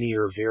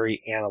linear,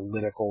 very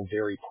analytical,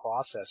 very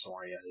process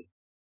oriented.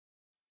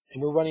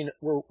 And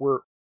we're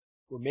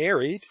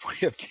married, we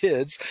have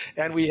kids,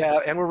 and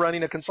we're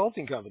running a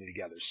consulting company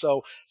together.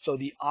 So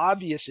the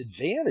obvious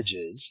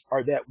advantages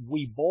are that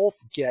we both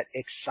get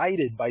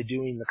excited by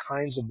doing the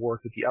kinds of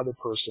work that the other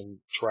person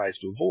tries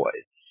to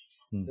avoid.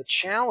 The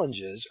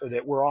challenges are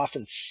that we're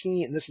often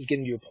seeing, and this is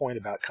getting to your point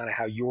about kind of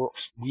how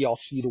we all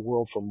see the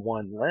world from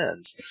one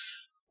lens.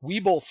 We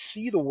both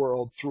see the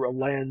world through a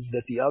lens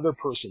that the other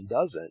person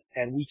doesn't,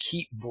 and we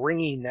keep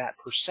bringing that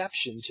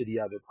perception to the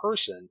other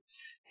person.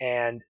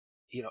 And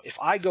if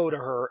I go to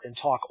her and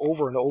talk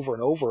over and over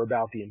and over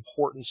about the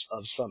importance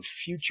of some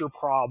future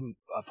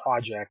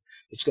project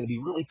that's going to be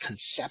really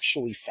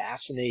conceptually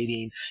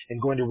fascinating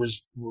and going to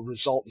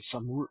result in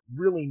some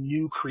really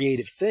new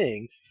creative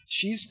thing,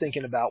 she's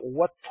thinking about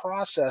what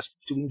process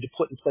do we need to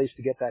put in place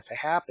to get that to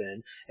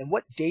happen, and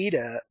what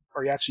data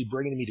are you actually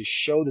bringing to me to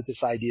show that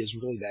this idea is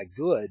really that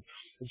good.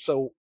 And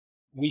so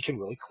we can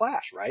really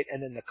clash, right?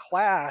 And then the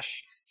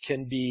clash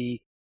can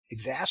be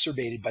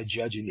exacerbated by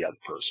judging the other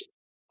person.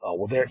 Oh,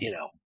 well,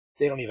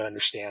 they don't even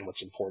understand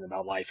what's important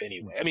about life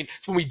anyway. I mean,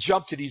 when we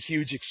jump to these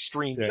huge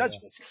extreme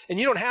judgments, and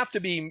you don't have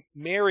to be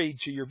married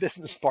to your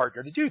business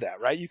partner to do that,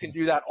 right? You can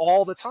do that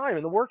all the time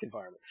in the work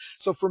environment.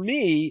 So for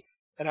me,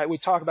 and we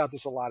talk about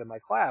this a lot in my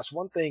class,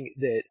 one thing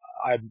that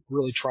I'm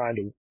really trying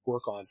to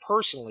work on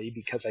personally,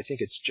 because I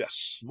think it's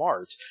just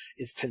smart,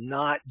 is to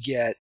not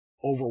get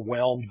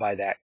overwhelmed by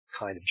that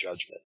kind of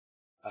judgment.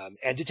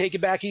 And to take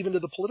it back even to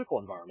the political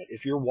environment.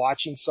 If you're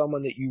watching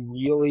someone that you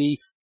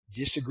really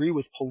disagree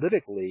with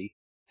politically,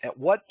 at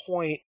what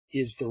point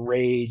is the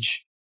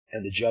rage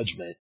and the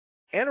judgment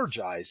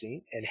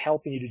energizing and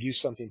helping you to do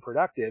something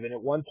productive? And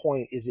at one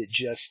point, is it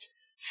just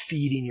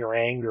feeding your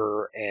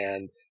anger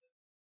and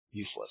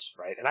useless,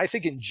 right? And I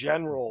think in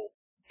general,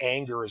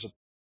 anger is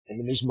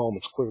there's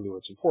moments clearly where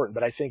it's important,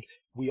 but I think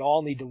we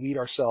all need to lead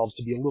ourselves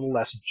to be a little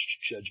less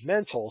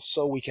judgmental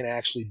so we can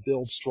actually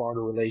build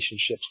stronger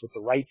relationships with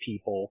the right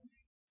people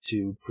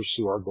to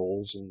pursue our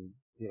goals and,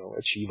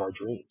 achieve our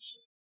dreams.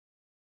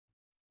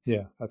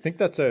 Yeah, I think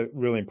that's a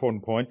really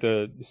important point,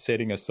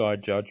 setting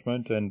aside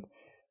judgment.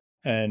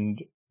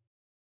 And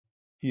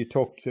you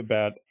talked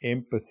about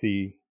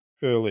empathy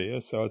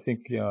earlier. So I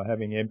think,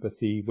 having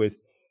empathy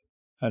with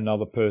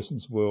another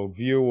person's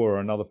worldview or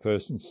another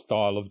person's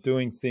style of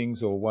doing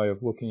things or way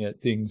of looking at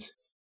things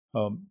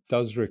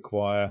does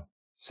require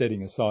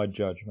setting aside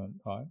judgment,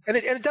 right? And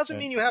it doesn't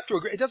mean you have to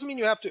agree. It doesn't mean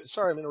you have to.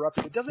 Sorry, I'm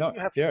interrupting. It doesn't mean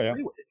you have to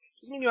agree with it.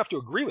 It doesn't mean you have to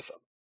agree with them.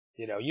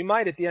 You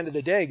might at the end of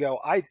the day go,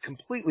 I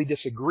completely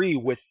disagree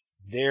with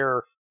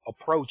their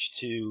approach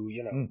to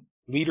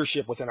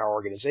leadership within our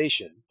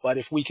organization. But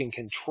if we can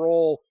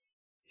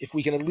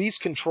at least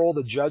control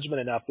the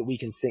judgment enough that we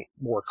can think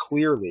more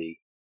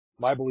clearly,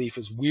 my belief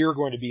is we're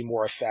going to be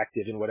more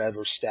effective in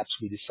whatever steps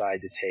we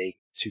decide to take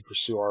to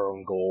pursue our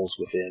own goals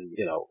within,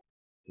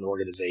 an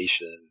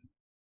organization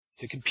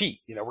to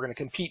compete. We're going to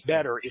compete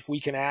better if we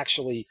can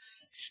actually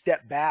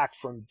step back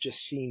from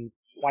just seeing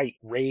white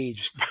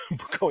rage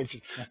going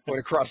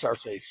across our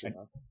face.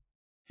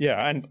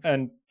 Yeah.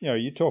 And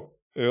you talked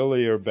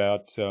earlier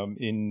about,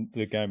 in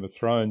the Game of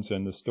Thrones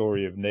and the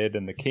story of Ned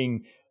and the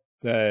king,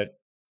 that,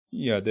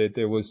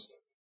 there was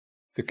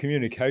the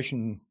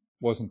communication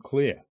wasn't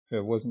clear.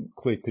 There wasn't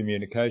clear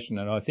communication.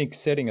 And I think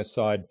setting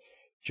aside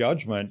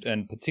judgment,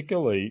 and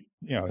particularly,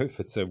 if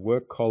it's a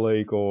work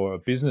colleague or a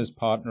business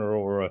partner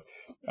or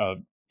a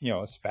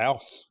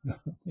spouse,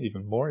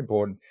 even more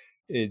important,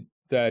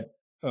 that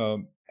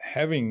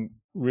having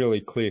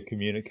really clear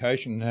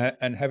communication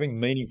and having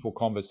meaningful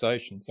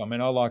conversations. I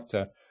mean, I like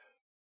to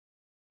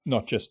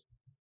not just,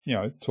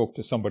 talk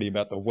to somebody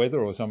about the weather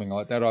or something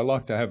like that. I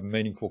like to have a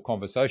meaningful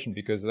conversation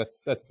because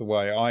that's the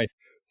way I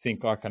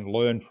think I can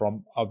learn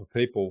from other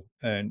people,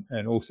 and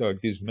also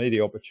it gives me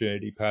the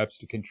opportunity perhaps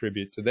to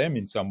contribute to them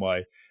in some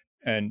way.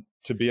 And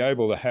to be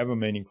able to have a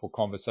meaningful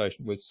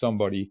conversation with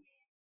somebody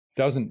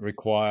doesn't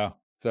require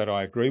that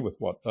I agree with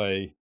what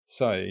they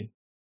say,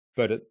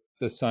 but at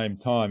the same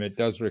time, it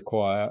does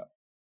require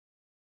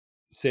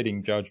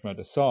setting judgment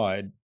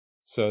aside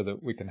so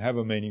that we can have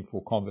a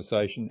meaningful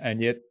conversation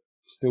and yet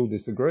still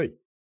disagree.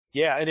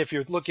 Yeah, and if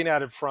you're looking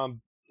at it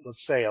from,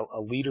 let's say,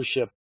 a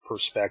leadership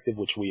perspective,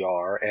 which we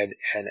are, and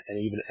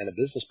even a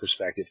business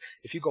perspective,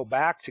 if you go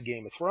back to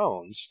Game of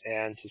Thrones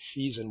and to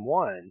season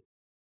 1,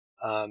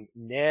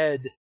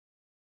 Ned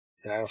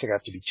and I don't think I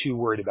have to be too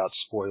worried about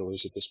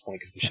spoilers at this point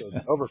because the show's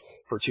been over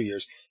for 2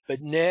 years,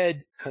 but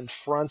Ned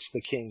confronts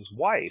the king's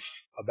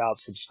wife about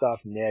some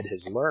stuff Ned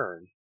has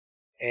learned,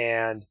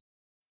 and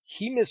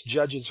he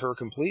misjudges her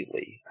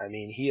completely. I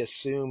mean, he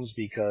assumes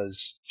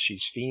because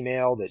she's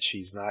female that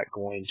she's not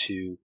going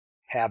to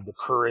have the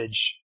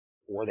courage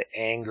or the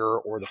anger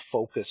or the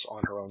focus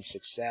on her own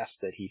success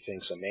that he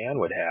thinks a man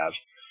would have.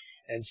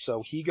 And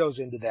so he goes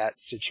into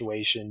that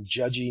situation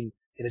judging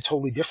in a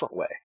totally different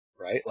way,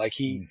 right? Like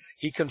he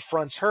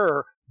confronts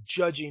her,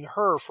 judging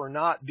her for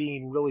not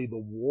being really the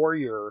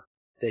warrior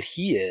that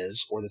he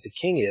is or that the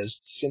king is,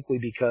 simply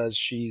because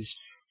she's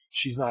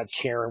not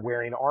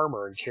wearing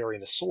armor and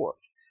carrying a sword.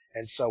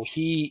 And so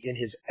he, in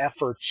his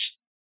efforts,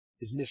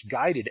 his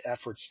misguided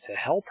efforts to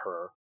help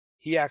her,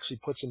 he actually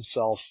puts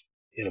himself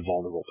in a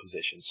vulnerable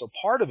position. So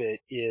part of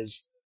it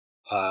is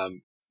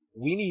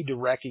we need to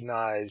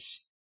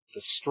recognize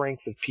the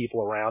strength of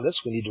people around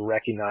us. We need to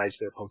recognize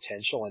their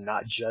potential and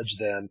not judge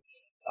them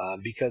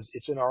because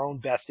it's in our own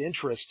best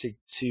interest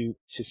to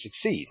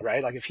succeed,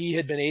 right? Like if he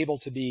had been able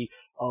to be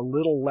a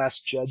little less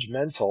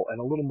judgmental and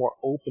a little more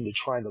open to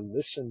trying to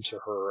listen to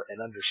her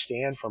and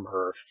understand from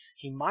her,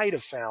 he might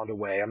have found a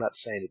way. I'm not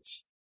saying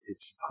it's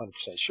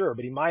 100% sure,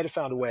 but he might have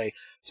found a way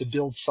to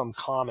build some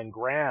common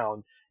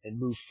ground and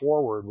move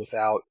forward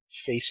without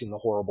facing the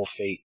horrible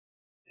fate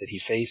that he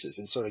faces.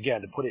 And so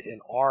again, to put it in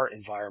our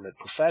environment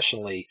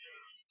professionally,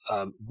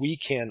 we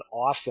can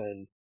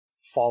often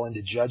fall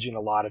into judging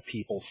a lot of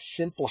people,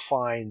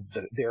 simplifying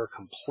their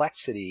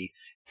complexity,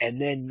 and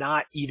then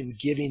not even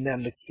giving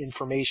them the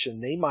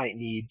information they might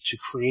need to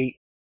create,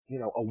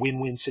 a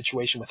win-win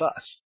situation with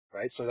us,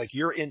 right? So like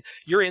your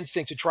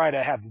instinct to try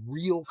to have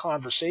real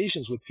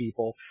conversations with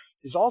people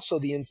is also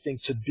the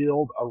instinct to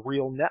build a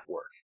real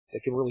network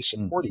that can really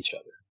support each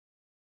other.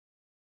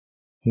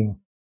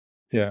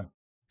 Yeah.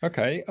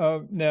 Okay.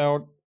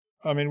 Now,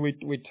 I mean,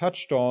 we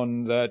touched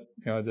on that,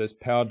 there's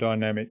power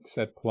dynamics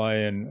at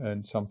play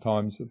and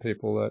sometimes the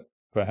people that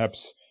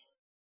perhaps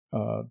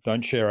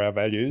don't share our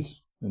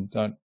values and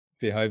don't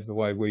behave the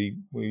way we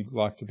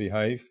like to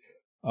behave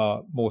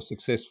are more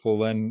successful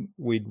than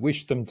we'd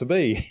wish them to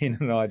be in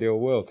an ideal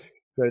world.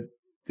 But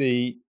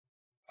I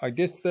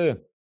guess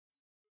the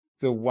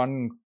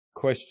one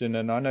question,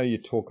 and I know you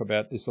talk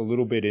about this a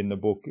little bit in the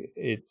book,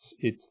 it's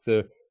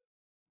the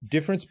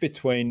difference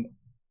between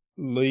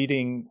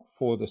leading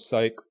for the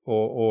sake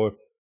or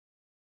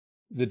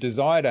the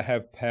desire to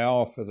have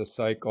power for the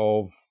sake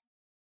of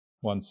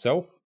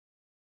oneself,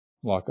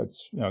 like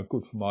it's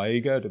good for my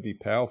ego to be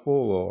powerful,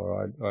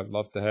 or I'd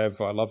love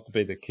to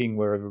be the king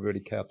where everybody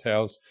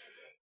kowtows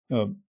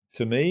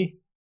to me,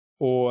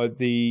 or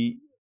the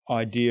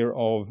idea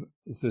of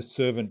the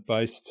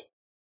servant-based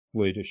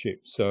leadership.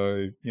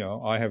 So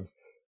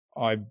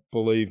I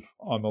believe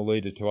I'm a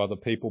leader to other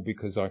people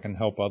because I can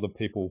help other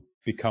people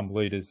become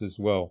leaders as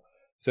well.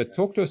 So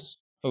talk to us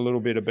a little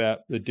bit about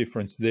the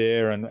difference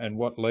there and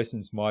what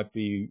lessons might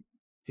be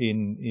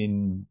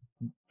in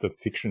the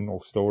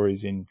fictional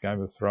stories in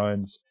Game of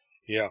Thrones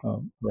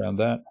around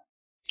that.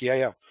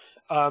 Yeah.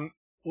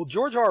 Well,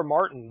 George R. R.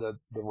 Martin,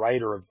 the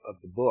writer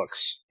of the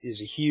books,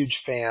 is a huge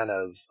fan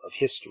of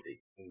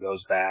history and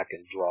goes back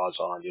and draws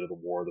on, the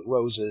War of the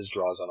Roses,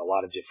 draws on a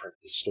lot of different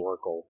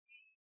historical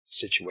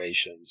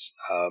situations.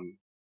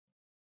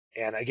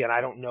 And again,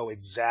 I don't know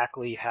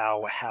exactly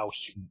how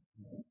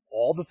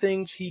all the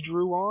things he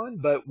drew on,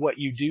 but what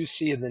you do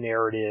see in the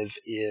narrative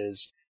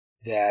is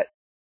that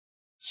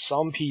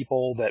some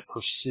people that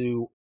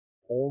pursue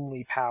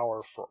only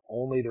power for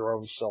only their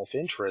own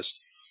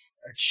self-interest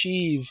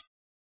achieve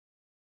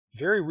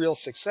very real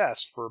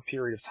success for a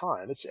period of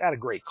time. It's at a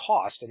great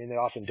cost. I mean, they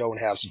often don't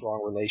have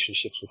strong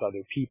relationships with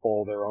other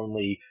people. Their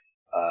only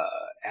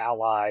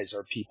allies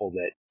are people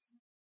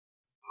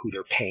who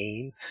they're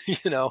paying,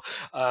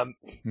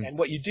 And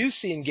what you do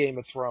see in Game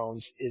of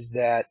Thrones is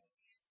that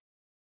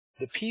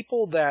the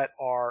people that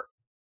are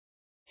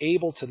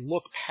able to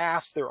look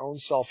past their own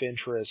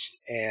self-interest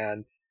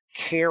and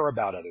care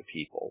about other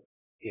people,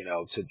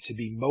 to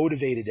be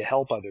motivated to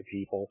help other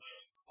people,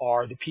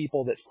 are the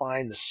people that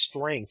find the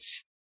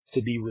strength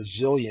to be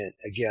resilient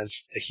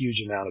against a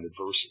huge amount of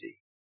adversity.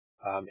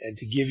 And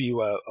to give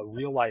you a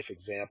real life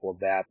example of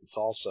that, it's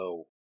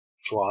also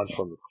drawn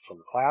from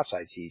the class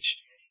I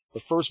teach.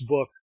 The first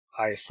book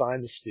I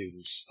assign the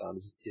students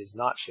is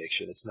not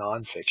fiction, it's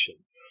nonfiction.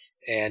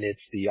 And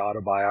it's the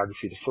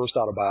first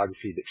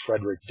autobiography that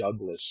Frederick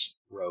Douglass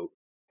wrote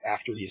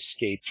after he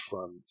escaped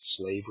from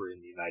slavery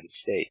in the United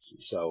States.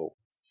 And so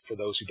for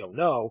those who don't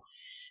know,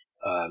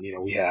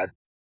 we had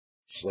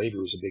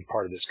slavery was a big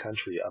part of this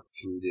country up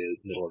through the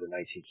middle of the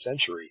 19th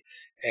century.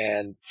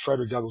 And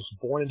Frederick Douglass was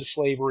born into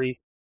slavery.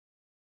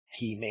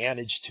 He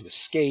managed to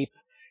escape.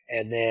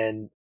 And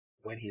then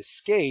when he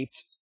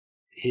escaped,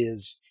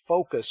 his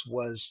focus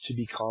was to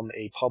become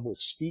a public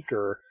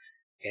speaker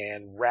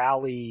and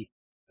rally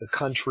the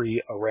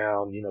country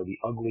around, the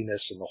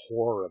ugliness and the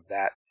horror of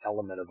that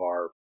element of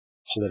our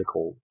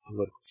political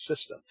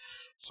system.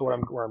 So where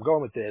I'm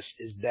going with this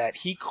is that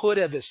he could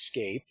have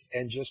escaped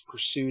and just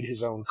pursued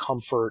his own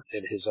comfort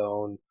and his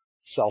own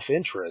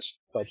self-interest,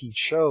 but he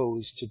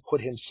chose to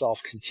put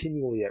himself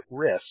continually at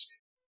risk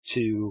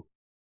to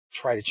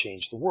try to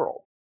change the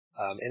world.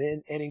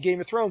 And in Game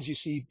of Thrones, you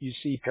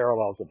see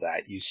parallels of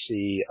that. You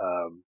see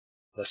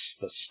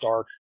the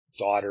Stark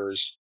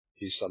daughters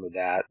do some of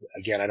that.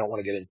 Again, I don't want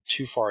to get in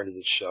too far into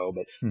this show,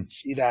 but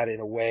see that in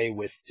a way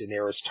with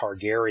Daenerys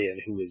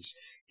Targaryen, who is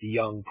the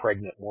young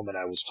pregnant woman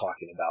I was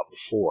talking about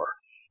before.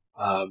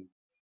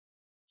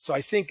 So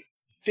I think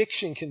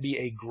fiction can be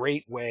a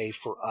great way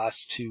for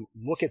us to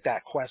look at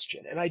that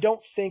question. And I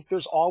don't think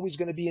there's always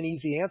going to be an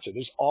easy answer.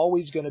 There's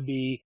always going to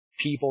be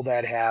people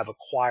that have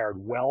acquired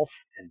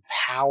wealth and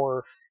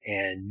power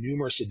and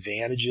numerous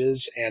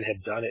advantages and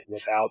have done it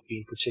without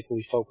being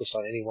particularly focused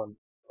on anyone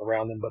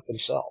around them but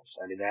themselves.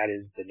 I mean, that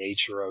is the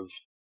nature of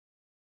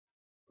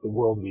the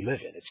world we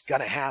live in. It's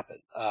going to happen.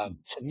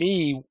 To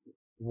me,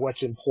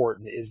 what's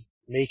important is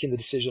making the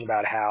decision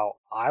about how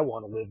I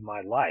want to live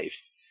my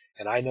life.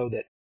 And I know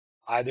that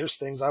there's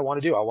things I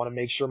want to do. I want to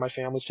make sure my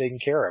family's taken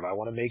care of. I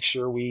want to make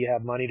sure we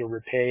have money to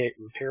repair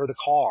the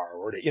car,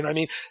 or to, you know what I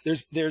mean?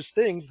 There's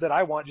things that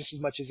I want just as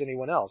much as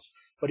anyone else,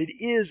 but it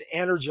is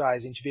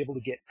energizing to be able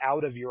to get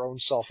out of your own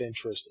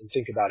self-interest and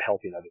think about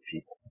helping other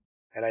people.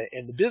 And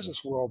in the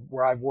business world,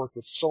 where I've worked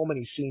with so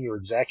many senior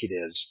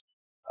executives,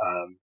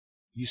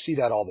 you see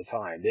that all the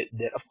time,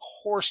 that of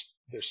course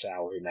their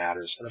salary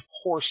matters, and of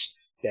course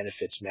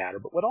benefits matter,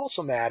 but what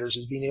also matters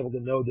is being able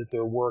to know that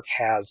their work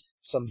has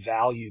some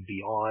value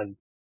beyond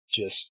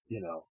just,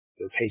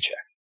 their paycheck.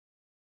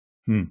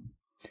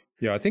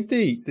 Yeah, I think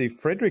the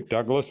Frederick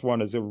Douglass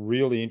one is a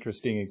really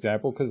interesting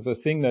example, because the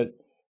thing that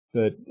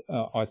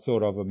I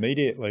thought of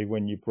immediately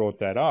when you brought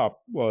that up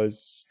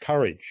was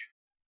courage,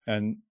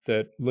 and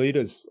that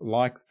leaders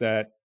like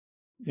that,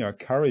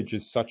 courage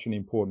is such an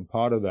important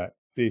part of that,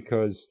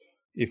 because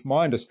if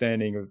my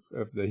understanding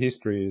of the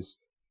history is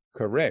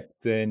correct,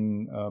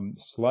 then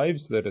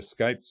slaves that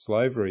escaped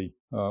slavery,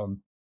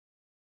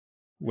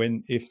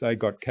 if they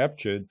got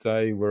captured,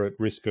 they were at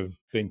risk of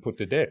being put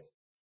to death.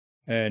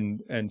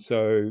 And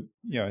so,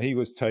 he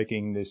was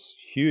taking this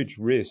huge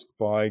risk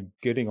by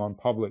getting on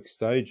public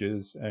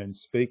stages and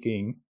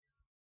speaking,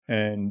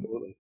 and,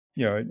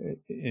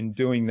 in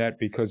doing that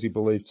because he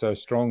believed so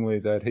strongly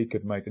that he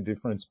could make a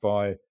difference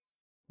by,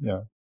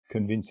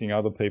 convincing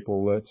other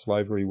people that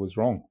slavery was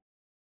wrong.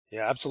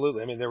 Yeah,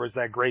 absolutely. I mean, there was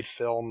that great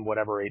film,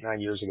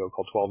 8-9 years ago,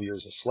 called 12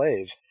 Years a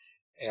Slave.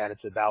 And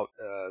it's about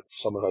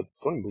someone who I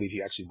don't even believe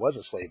he actually was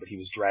a slave, but he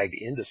was dragged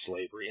into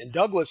slavery. And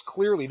Douglass,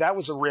 clearly, that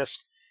was a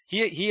risk.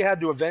 He had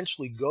to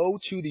eventually go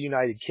to the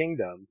United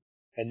Kingdom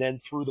and then,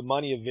 through the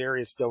money of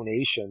various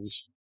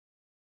donations,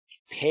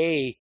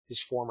 pay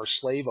his former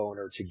slave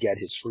owner to get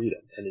his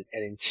freedom. And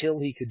until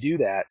he could do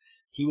that,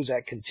 he was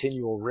at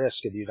continual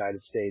risk in the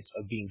United States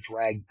of being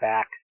dragged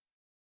back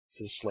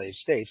to the slave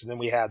states. And then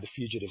we had the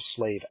Fugitive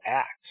Slave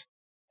Act,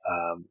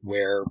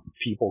 where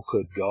people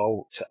could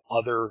go to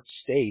other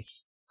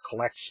states,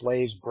 collect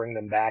slaves, bring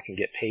them back, and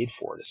get paid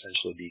for it,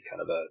 essentially be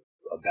kind of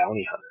a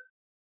bounty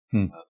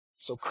hunter.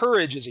 So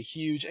courage is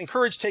and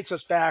courage takes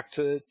us back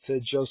to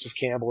Joseph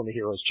Campbell and the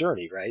hero's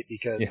journey, right?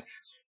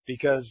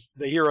 Because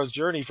the hero's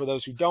journey, for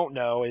those who don't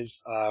know,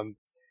 is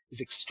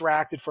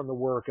extracted from the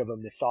work of a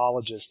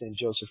mythologist named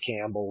Joseph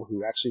Campbell,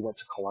 who actually went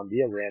to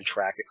Columbia, ran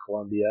track at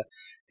Columbia,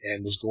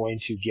 and was going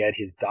to get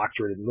his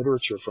doctorate in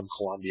literature from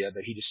Columbia,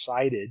 but he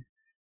decided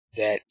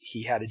that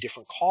he had a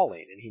different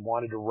calling, and he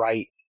wanted to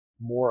write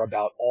more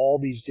about all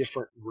these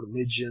different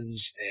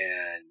religions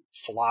and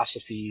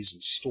philosophies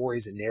and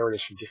stories and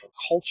narratives from different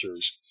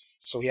cultures.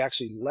 So he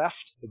actually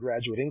left the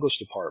graduate English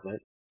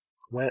department,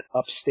 went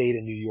upstate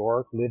in New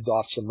York, lived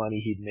off some money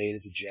he'd made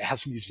as a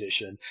jazz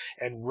musician,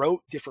 and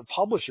wrote different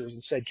publishers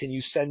and said, can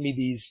you send me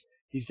these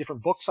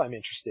different books I'm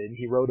interested in?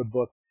 He wrote a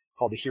book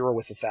called The Hero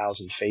with a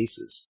Thousand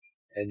Faces.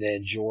 And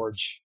then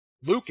George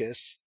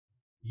Lucas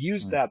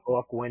used that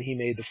book when he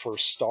made the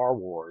first Star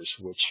Wars,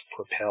 which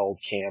propelled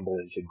Campbell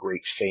into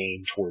great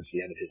fame towards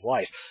the end of his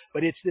life.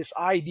 But it's this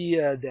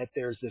idea that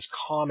there's this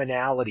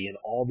commonality in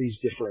all these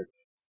different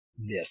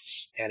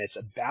myths, and it's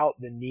about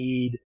the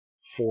need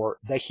for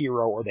the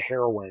hero or the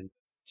heroine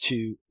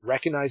to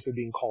recognize they're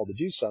being called to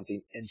do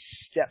something and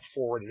step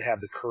forward and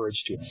have the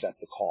courage to accept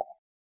the call.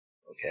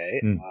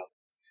 Okay?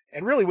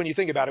 And really, when you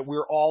think about it,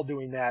 we're all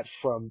doing that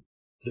from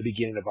the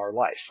beginning of our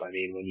life. I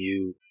mean, when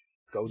you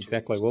go to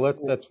exactly. Well,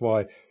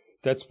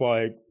 that's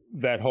why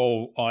that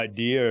whole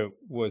idea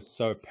was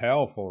so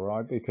powerful,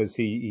 right? Because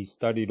he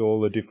studied all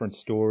the different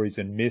stories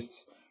and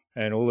myths,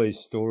 and all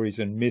these stories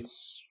and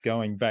myths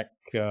going back,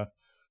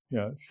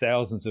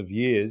 thousands of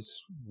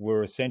years,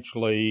 were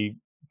essentially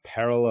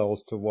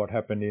parallels to what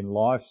happened in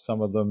life.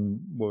 Some of them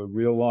were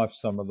real life,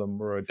 some of them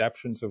were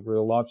adaptations of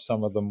real life,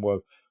 some of them were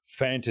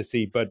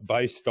fantasy, but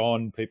based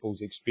on people's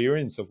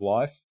experience of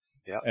life.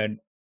 Yeah.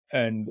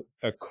 And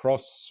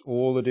across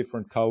all the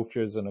different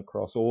cultures and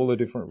across all the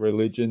different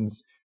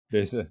religions,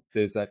 there's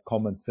that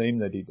common theme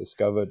that he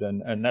discovered,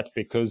 and that's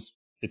because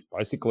it's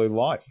basically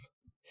life.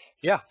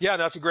 Yeah,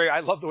 that's I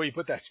love the way you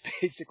put that. It's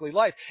basically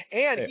life.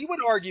 And he would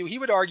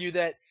argue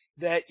that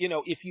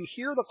if you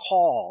hear the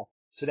call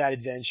to that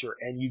adventure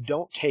and you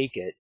don't take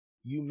it,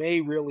 you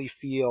may really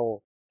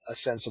feel a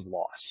sense of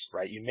loss,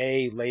 right? You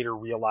may later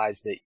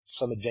realize that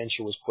some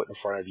adventure was put in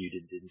front of you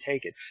and didn't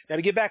take it. Now,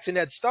 to get back to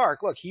Ned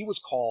Stark, look, he was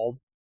called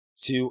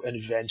to an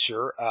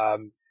adventure,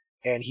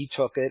 and he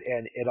took it,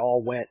 and it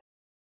all went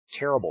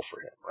terrible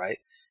for him, right?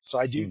 So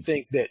I do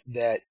think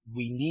that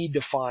we need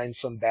to find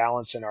some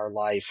balance in our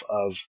life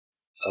of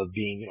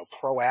being,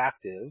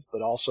 proactive,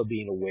 but also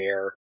being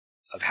aware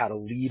of how to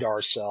lead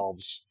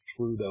ourselves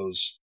through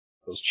those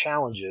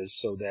challenges,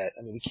 so that,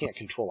 we can't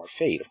control our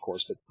fate, of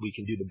course, but we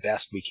can do the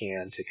best we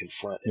can to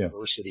confront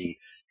adversity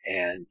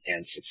and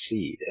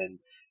succeed. And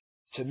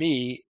to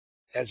me,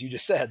 as you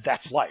just said,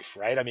 that's life,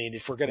 right?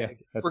 If we're going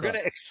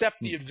to accept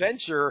the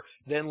adventure,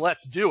 then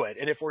let's do it.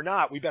 And if we're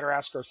not, we better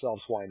ask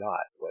ourselves why not.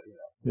 What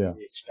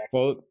we expect.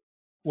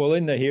 Well,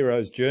 in the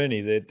hero's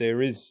journey,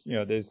 there is,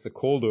 there's the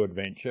call to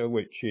adventure,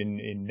 which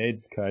in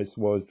Ned's case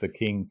was the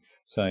king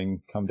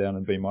saying, "Come down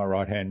and be my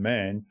right hand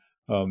man."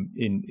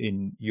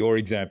 In your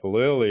example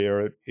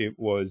earlier, it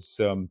was,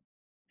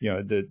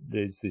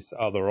 there's this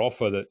other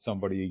offer that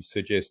somebody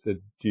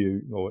suggested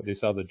you, or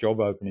this other job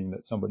opening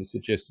that somebody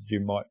suggested you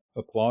might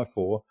apply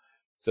for.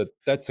 So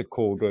that's a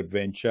call to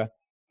adventure.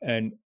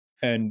 And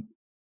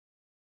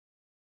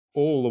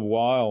all the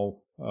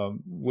while,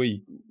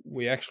 we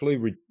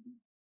actually,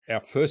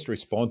 our first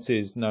response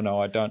is, no,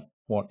 I don't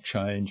want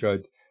change,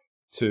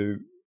 to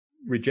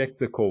reject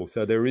the call.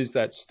 So there is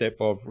that step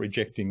of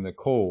rejecting the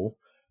call.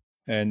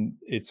 And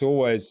it's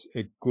always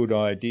a good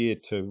idea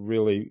to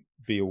really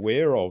be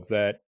aware of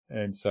that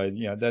and say,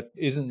 that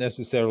isn't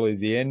necessarily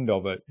the end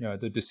of it.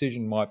 The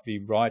decision might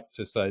be right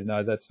to say,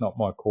 no, that's not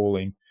my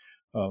calling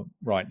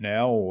right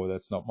now, or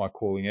that's not my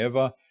calling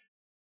ever.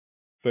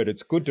 But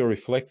it's good to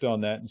reflect on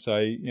that and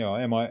say,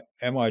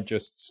 am I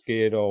just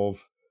scared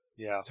of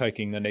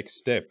taking the next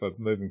step, of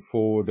moving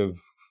forward, of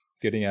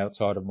getting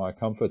outside of my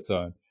comfort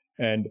zone?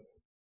 And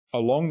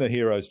along the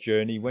hero's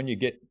journey, when you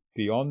get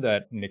beyond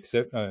that and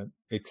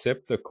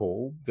accept the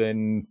call,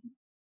 then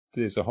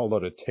there's a whole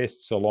lot of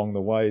tests along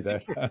the way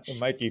that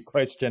make you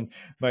question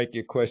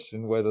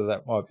whether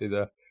that might be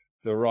the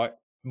right,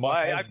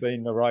 have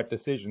been the right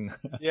decision.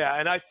 Yeah,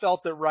 and I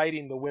felt that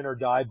writing the Win or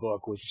Die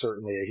book was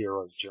certainly a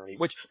hero's journey.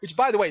 Which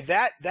by the way,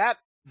 that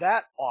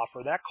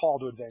offer, that call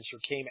to adventure,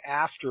 came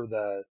after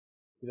the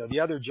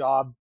other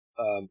job.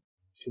 It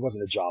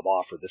wasn't a job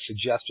offer. The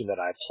suggestion that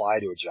I apply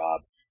to a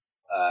job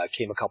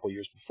came a couple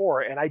years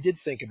before, and I did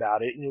think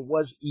about it, and it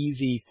was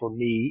easy for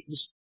me.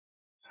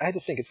 I had to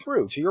think it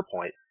through, to your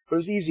point, but it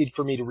was easy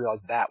for me to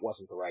realize that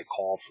wasn't the right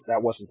call,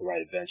 that wasn't the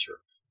right adventure.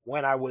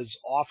 When I was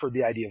offered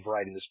the idea of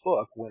writing this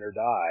book, Win or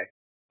Die,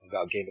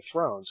 about Game of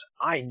Thrones,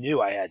 I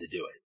knew I had to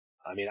do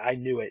it. I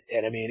knew it,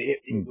 and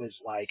it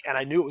was like, and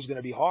I knew it was going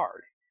to be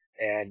hard.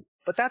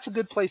 But that's a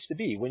good place to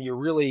be, when you're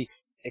really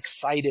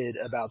excited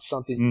about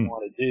something you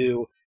want to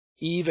do.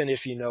 Even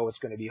if you know it's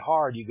going to be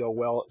hard, you go,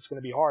 well, it's going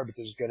to be hard, but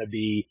there's going to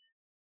be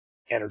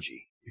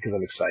energy because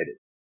I'm excited.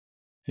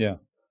 Yeah.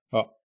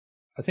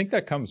 I think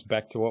that comes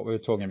back to what we were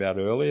talking about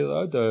earlier,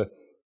 though, the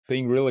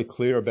being really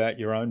clear about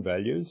your own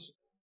values.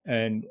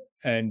 And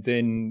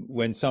then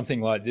when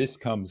something like this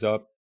comes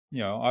up,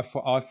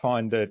 I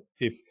find that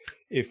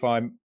if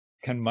I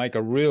can make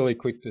a really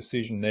quick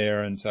decision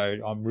there and say,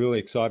 I'm really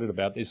excited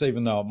about this,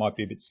 even though it might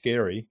be a bit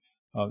scary,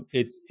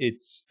 it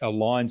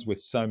aligns with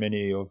so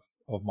many of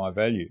my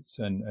values,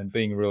 and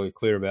being really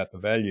clear about the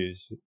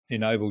values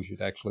enables you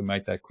to actually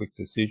make that quick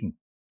decision.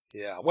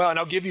 Yeah. Well, and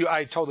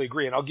I totally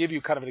agree. And I'll give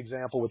you kind of an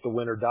example with the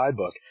Win or Die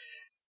book.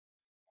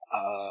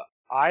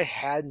 I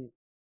hadn't,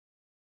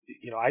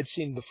 I'd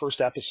seen the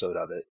first episode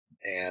of it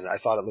and I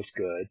thought it looked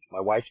good.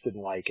 My wife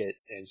didn't like it,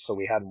 and so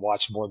we hadn't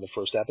watched more than the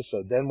first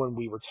episode. Then when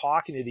we were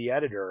talking to the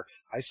editor,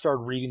 I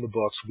started reading the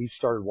books. We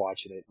started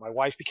watching it. My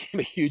wife became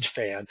a huge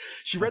fan.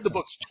 She read the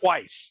books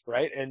twice,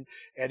 right? And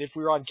if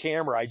we were on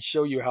camera, I'd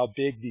show you how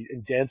big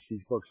and dense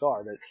these books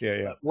are.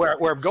 But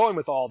where I'm going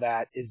with all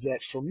that is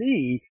that for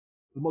me,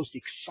 the most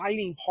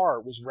exciting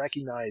part was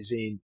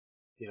recognizing,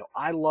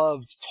 I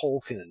loved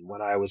Tolkien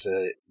when I was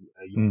a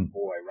young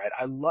boy, right?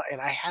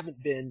 And I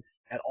haven't been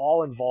at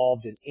all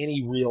involved in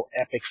any real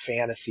epic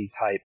fantasy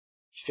type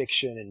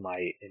fiction in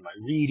my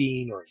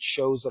reading or in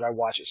shows that I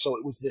watch. So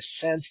it was this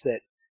sense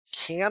that,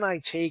 can I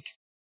take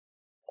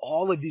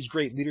all of these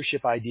great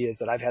leadership ideas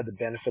that I've had the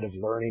benefit of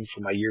learning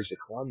from my years at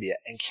Columbia,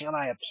 and can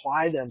I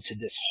apply them to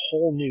this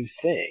whole new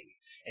thing?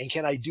 And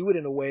can I do it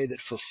in a way that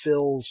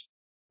fulfills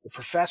the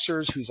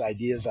professors whose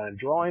ideas I'm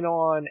drawing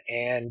on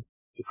and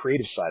the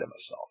creative side of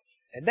myself?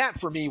 And that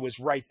for me was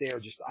right there.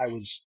 Just, I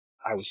was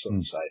so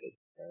excited.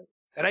 Right?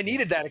 And I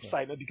needed that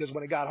excitement, because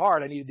when it got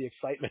hard, I needed the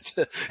excitement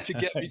to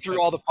get me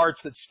through all the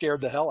parts that scared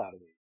the hell out of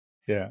me.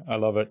 Yeah, I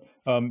love it.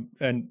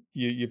 And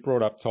you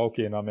brought up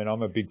Tolkien.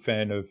 I'm a big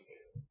fan of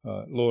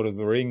Lord of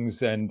the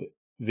Rings, and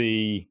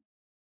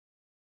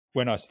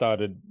when I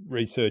started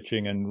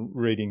researching and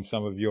reading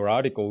some of your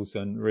articles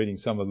and reading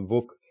some of the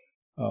book,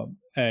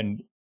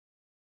 and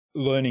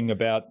learning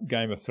about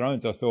Game of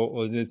Thrones, I thought,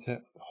 well, there's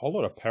a whole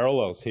lot of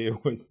parallels here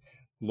with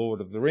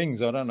Lord of the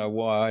Rings. I don't know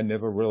why I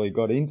never really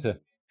got into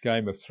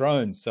Game of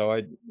Thrones. So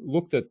I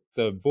looked at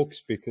the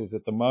books because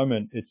at the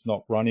moment it's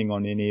not running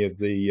on any of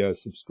the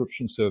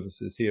subscription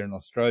services here in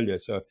Australia.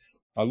 So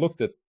I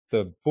looked at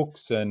the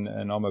books, and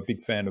I'm a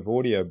big fan of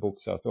audio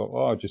books. I thought,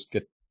 I'll just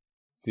get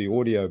the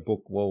audio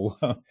book. Well,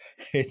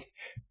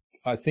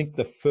 I think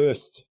the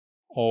first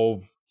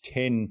of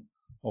 10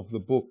 of the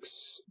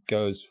books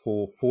goes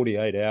for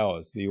 48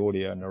 hours, the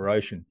audio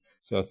narration.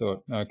 So I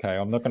thought, okay,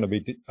 I'm not going to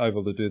be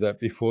able to do that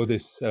before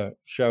this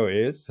show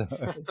airs.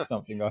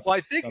 Something well,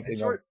 I think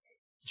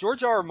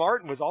George R. R.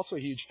 Martin was also a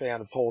huge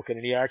fan of Tolkien,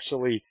 and he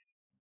actually,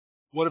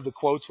 one of the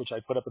quotes which I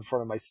put up in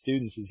front of my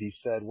students is he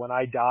said, "When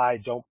I die,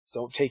 don't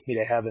take me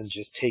to heaven,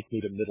 just take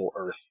me to Middle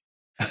Earth."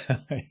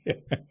 I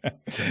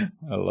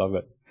love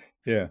it.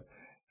 Yeah.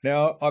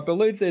 Now, I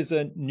believe there's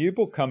a new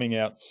book coming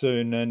out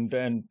soon,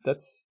 and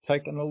that's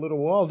taken a little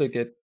while to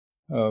get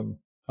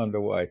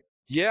underway.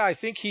 Yeah, I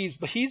think he's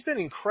been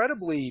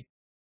incredibly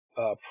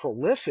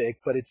prolific,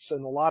 but it's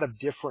in a lot of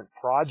different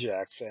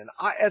projects. And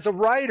as a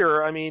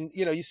writer, I mean,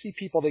 you see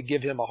people that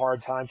give him a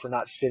hard time for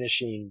not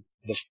finishing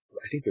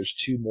I think there's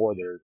 2 more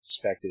that are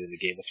expected in the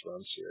Game of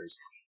Thrones series.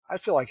 I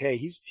feel like, hey,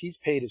 he's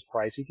paid his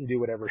price. He can do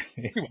whatever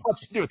he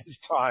wants to do with his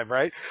time,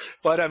 right?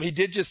 But he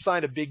did just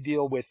sign a big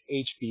deal with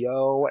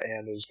HBO,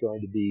 and there's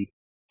going to be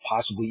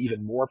possibly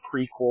even more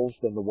prequels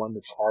than the one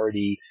that's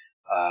already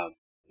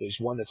there's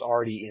one that's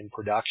already in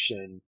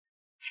production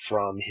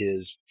from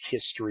his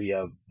history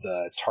of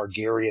the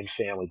Targaryen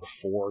family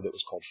before, that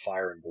was called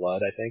Fire and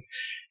Blood, I think.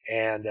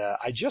 And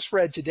I just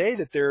read today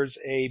that there's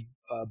a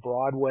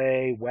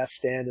Broadway,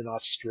 West End, and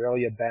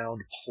Australia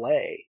bound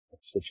play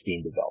that's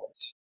being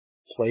developed.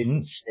 Play from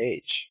the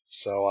stage.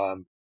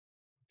 So,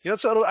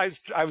 so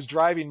I was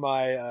driving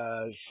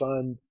my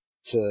son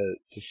to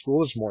school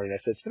this morning. I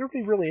said, it's going to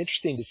be really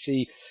interesting to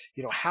see,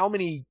 how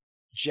many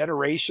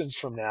generations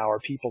from now are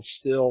people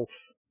still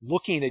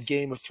looking at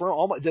Game of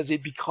Thrones? Does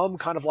it become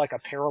kind of like a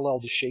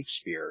parallel to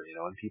Shakespeare,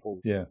 and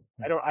people, yeah,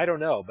 I don't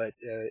know, but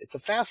it's a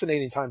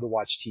fascinating time to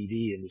watch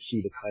TV and to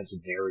see the kinds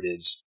of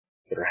narratives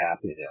that are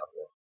happening out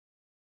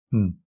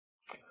there.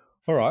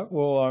 All right.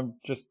 Well, I'm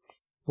just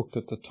looked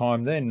at the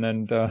time then,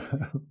 and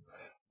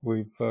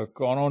we've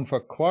gone on for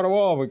quite a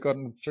while. We've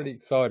gotten pretty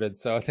excited.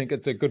 So I think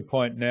it's a good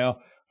point now.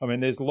 I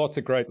mean, there's lots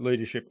of great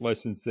leadership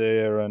lessons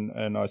there,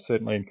 and I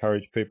certainly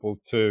encourage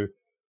people to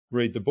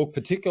read the book,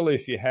 particularly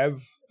if you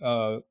have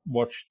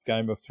watched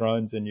Game of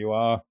Thrones and you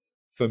are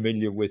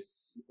familiar with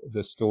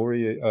the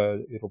story.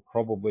 It'll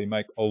probably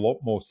make a lot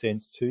more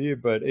sense to you.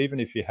 But even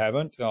if you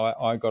haven't,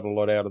 I got a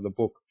lot out of the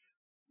book,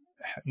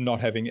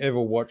 not having ever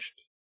watched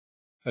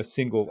a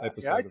single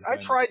episode. Yeah, I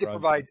tried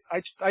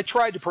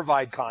to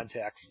provide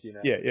context,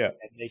 Yeah.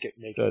 and make it.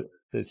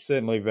 There's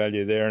certainly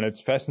value there, and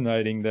it's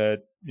fascinating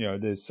that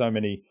there's so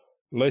many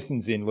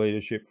lessons in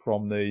leadership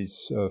from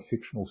these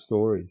fictional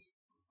stories.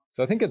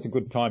 So I think it's a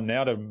good time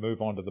now to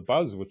move on to the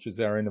Buzz, which is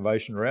our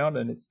innovation round,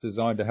 and it's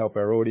designed to help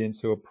our audience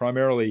who are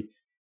primarily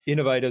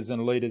innovators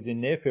and leaders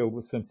in their field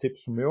with some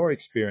tips from your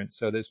experience.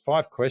 So there's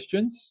 5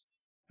 questions,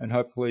 and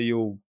hopefully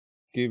you'll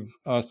give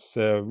us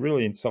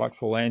really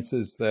insightful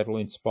answers that'll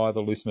inspire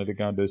the listener to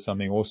go and do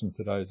something awesome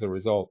today as a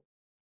result.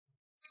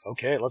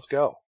 Okay, let's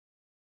go.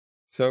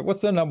 So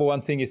what's the number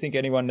one thing you think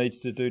anyone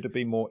needs to do to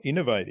be more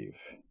innovative?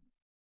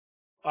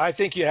 I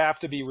think you have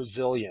to be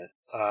resilient.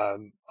 I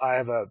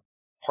have a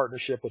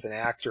partnership with an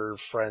actor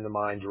friend of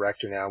mine,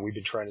 director now. We've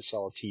been trying to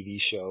sell a TV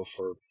show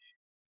for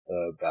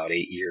about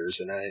 8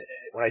 years. And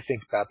when I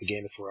think about the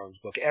Game of Thrones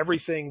book,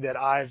 everything that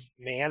I've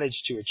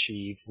managed to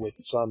achieve with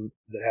some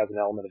that has an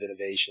element of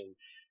innovation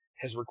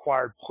has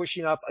required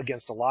pushing up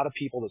against a lot of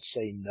people that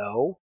say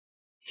no,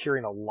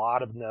 hearing a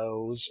lot of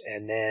no's,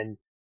 and then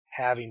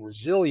having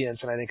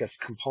resilience. And I think a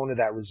component of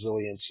that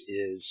resilience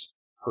is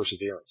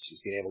perseverance,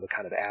 is being able to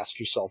kind of ask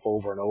yourself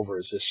over and over,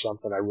 is this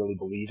something I really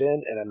believe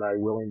in? And am I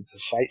willing to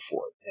fight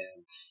for it?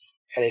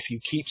 And if you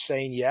keep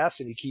saying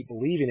yes and you keep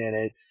believing in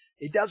it,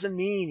 it doesn't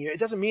mean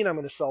I'm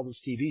going to sell this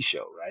TV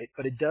show, right?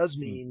 But it does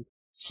mean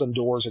some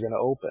doors are going to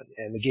open.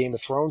 And the Game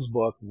of Thrones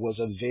book was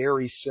a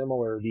very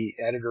similar. The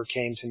editor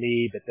came to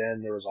me, but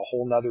then there was a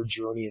whole nother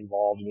journey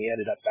involved, and we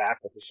ended up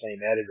back with the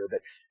same editor.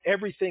 But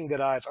everything that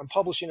I'm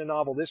publishing a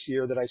novel this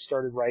year that I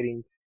started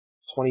writing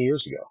 20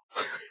 years ago,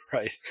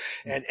 right?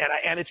 And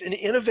it's an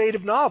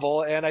innovative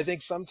novel, and I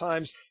think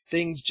sometimes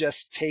things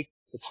just take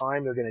the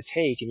time they're going to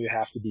take, and you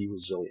have to be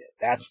resilient.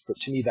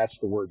 To me, that's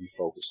the word you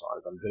focus on.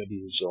 If I'm going to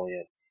be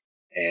resilient.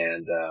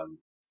 And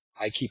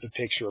I keep a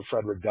picture of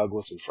Frederick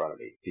Douglass in front of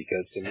me,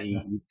 because to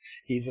me,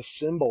 he's a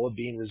symbol of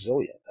being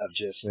resilient, of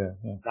just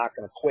not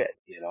going to quit.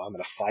 I'm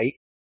going to fight,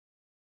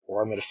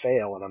 or I'm going to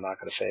fail, and I'm not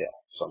going to fail.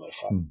 So I'm going to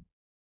fight.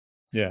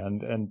 Yeah.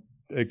 And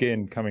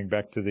again, coming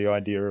back to the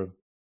idea of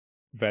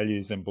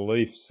values and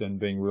beliefs and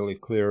being really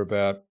clear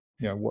about,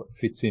 what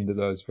fits into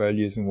those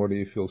values and what do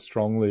you feel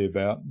strongly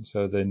about. And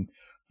so then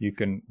you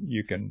can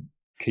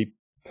keep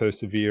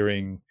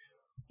persevering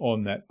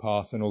on that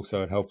path, and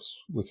also it helps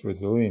with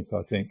resilience,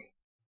 I think.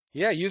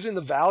 Yeah, using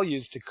the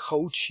values to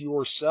coach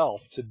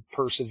yourself to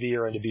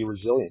persevere and to be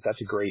resilient. That's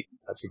a great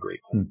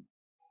point.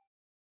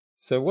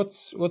 So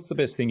what's the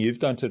best thing you've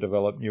done to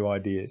develop new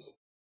ideas?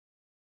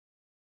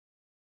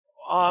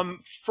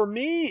 For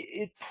me,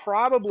 it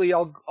probably,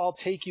 I'll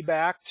take you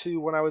back to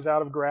when I was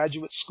out of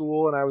graduate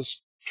school and I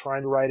was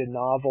trying to write a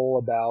novel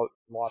about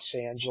Los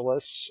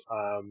Angeles,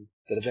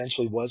 that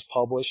eventually was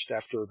published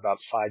after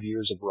about 5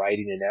 years of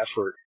writing and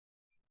effort.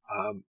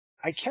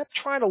 I kept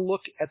trying to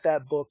look at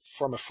that book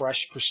from a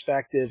fresh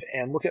perspective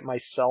and look at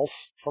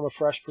myself from a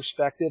fresh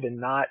perspective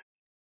and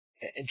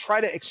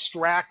try to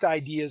extract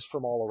ideas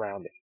from all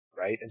around me.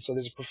 Right. And so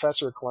there's a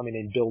professor at Columbia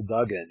named Bill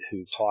Duggan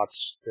who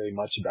talks very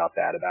much about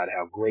that, about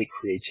how great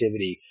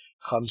creativity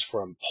comes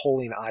from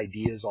pulling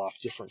ideas off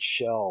different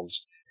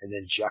shelves and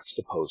then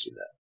juxtaposing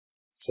them.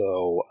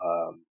 So,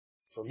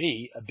 for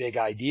me, a big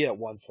idea at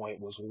one point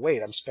was, well,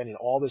 wait, I'm spending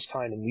all this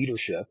time in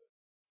leadership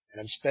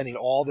and I'm spending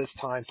all this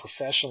time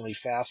professionally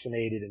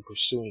fascinated in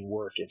pursuing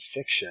work in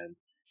fiction.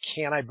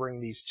 Can I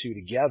bring these two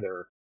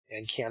together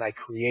and can I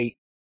create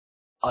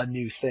a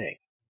new thing?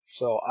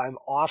 So I'm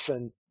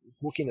often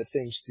looking at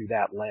things through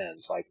that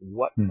lens, like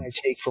what can I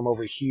take from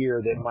over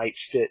here that might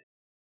fit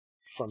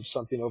from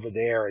something over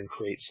there and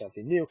create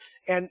something new.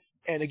 And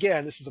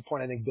again, this is a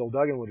point I think Bill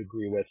Duggan would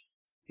agree with,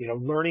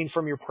 learning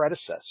from your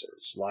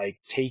predecessors, like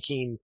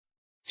taking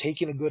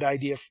a good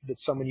idea that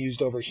someone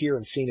used over here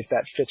and seeing if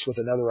that fits with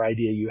another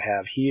idea you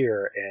have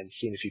here and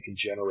seeing if you can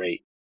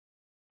generate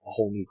a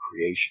whole new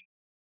creation.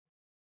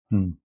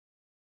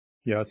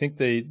 Yeah, I think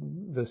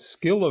the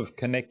skill of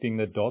connecting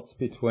the dots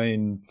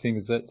between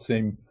things that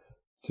seem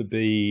to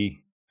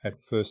be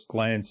at first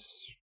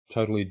glance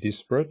totally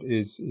disparate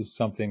is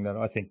something that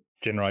I think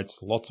generates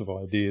lots of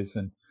ideas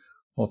and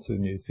lots of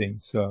new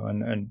things. So,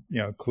 and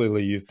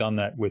clearly you've done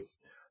that with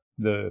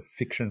the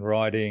fiction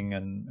writing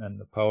and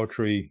the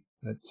poetry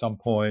at some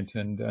point,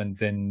 and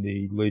then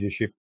the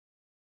leadership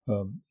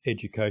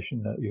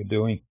education that you're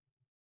doing.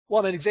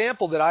 Well, an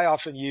example that I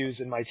often use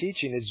in my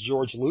teaching is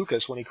George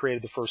Lucas when he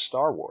created the first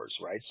Star Wars,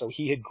 right? So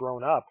he had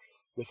grown up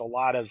with a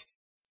lot of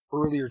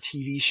earlier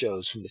TV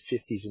shows from the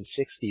 50s and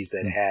 60s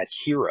that had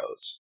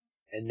heroes.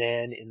 And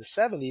then in the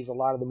 70s, a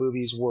lot of the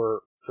movies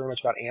were very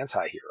much about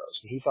anti-heroes.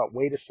 And he thought,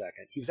 wait a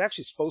second. He was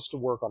actually supposed to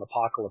work on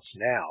Apocalypse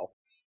Now,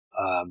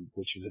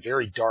 which was a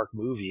very dark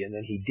movie. And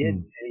then he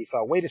didn't. And he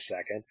thought, wait a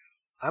second.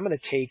 I'm going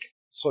to take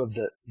sort of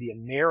the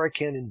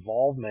American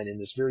involvement in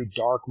this very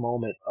dark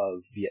moment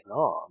of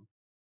Vietnam.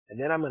 And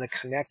then I'm going to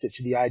connect it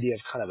to the idea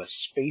of kind of a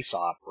space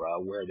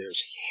opera where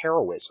there's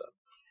heroism.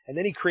 And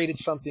then he created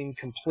something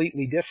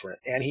completely different.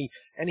 And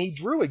he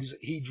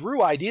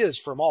drew ideas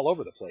from all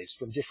over the place,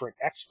 from different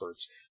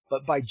experts.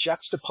 But by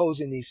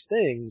juxtaposing these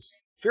things,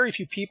 very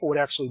few people would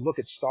actually look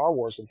at Star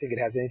Wars and think it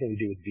has anything to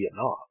do with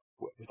Vietnam,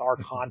 with our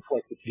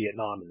conflict with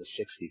Vietnam in the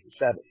 60s and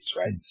 70s,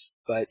 right?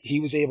 But he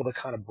was able to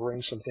kind of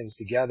bring some things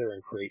together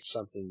and create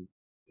something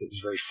that was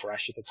very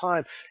fresh at the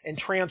time and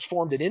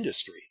transformed an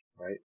industry,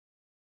 right?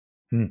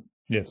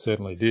 Yes,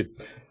 certainly did.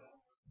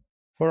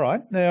 All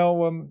right. Now,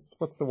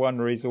 what's the one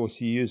resource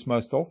you use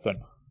most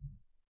often?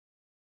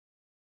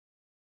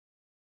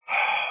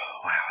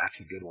 Wow,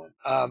 that's a good one.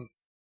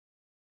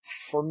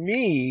 For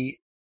me,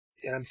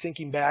 and I'm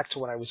thinking back to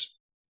when I was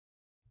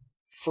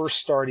first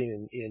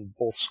starting in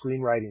both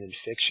screenwriting and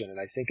fiction, and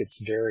I think it's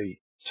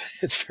very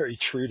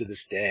true to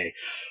this day.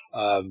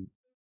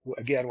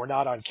 Again, we're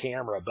not on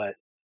camera, but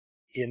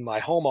in my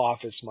home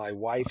office, my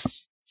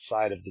wife's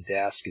side of the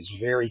desk is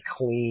very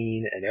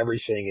clean and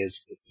everything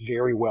is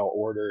very well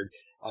ordered.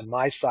 On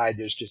my side,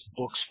 there's just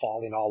books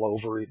falling all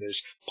over.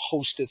 There's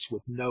Post-its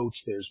with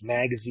notes. There's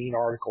magazine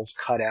articles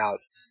cut out.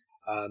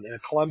 And a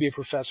Columbia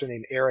professor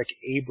named Eric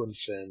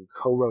Abramson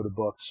co-wrote a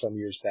book some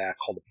years back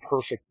called The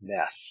Perfect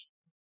Mess.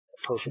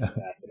 The Perfect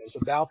Mess. And it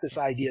was about this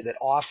idea that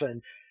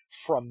often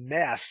from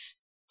mess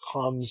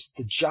comes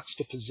the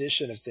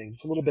juxtaposition of things.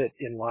 It's a little bit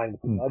in line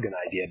with the Duggan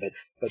idea,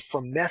 but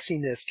from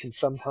messiness can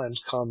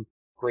sometimes come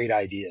great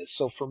ideas.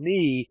 So for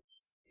me,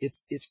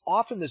 it's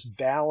often this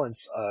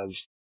balance of,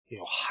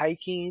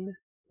 hiking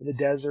in the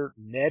desert,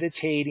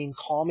 meditating,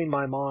 calming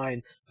my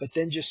mind, but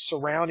then just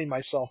surrounding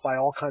myself by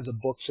all kinds of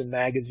books and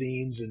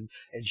magazines and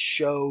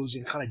shows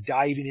and kind of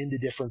diving into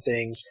different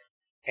things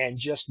and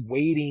just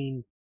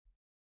waiting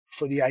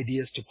for the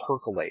ideas to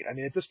percolate. I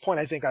mean, at this point,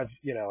 I think I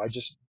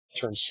just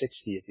turned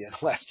 60 at the end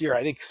of last year.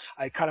 I think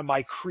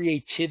my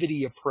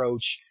creativity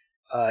approach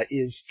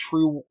is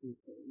true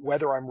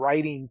whether I'm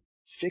writing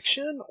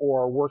fiction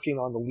or working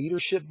on the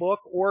leadership book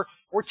or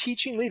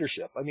teaching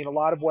leadership. I mean, a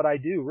lot of what I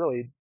do,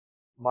 really,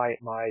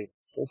 my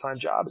full-time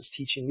job is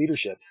teaching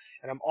leadership.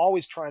 And I'm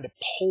always trying to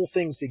pull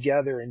things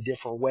together in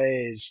different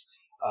ways,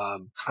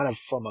 kind of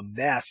from a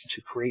mess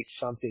to create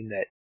something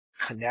that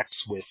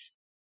connects with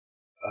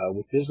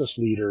business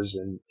leaders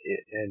and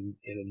in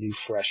a new,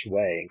 fresh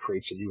way and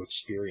creates a new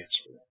experience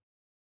for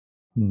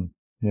them.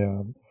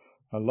 Yeah.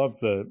 I love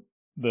that.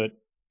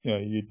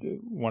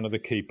 One of the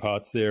key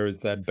parts there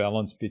is that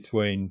balance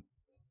between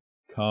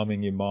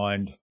calming your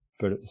mind,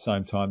 but at the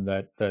same time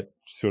that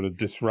sort of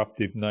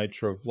disruptive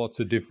nature of lots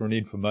of different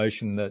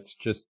information that's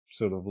just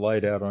sort of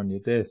laid out on your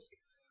desk.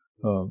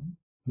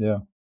 Yeah.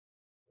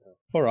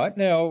 All right.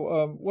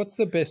 Now, what's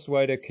the best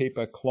way to keep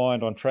a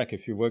client on track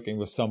if you're working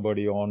with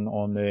somebody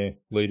on their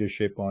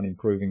leadership, on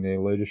improving their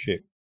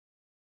leadership?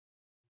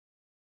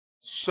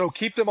 So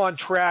keep them on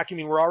track. I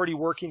mean, we're already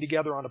working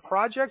together on a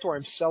project, or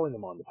I'm selling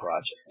them on the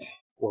project,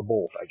 or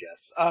both, I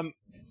guess.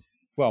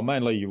 Well,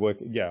 mainly you work.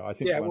 Yeah, I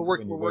think yeah, when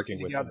we're you're working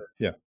with together. them.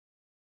 Yeah.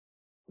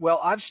 Well,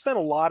 I've spent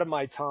a lot of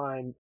my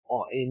time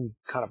in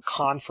kind of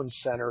conference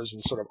centers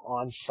and sort of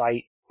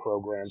on-site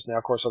programs. Now,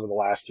 of course, over the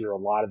last year, a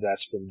lot of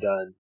that's been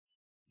done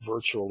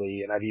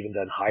virtually, and I've even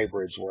done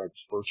hybrids where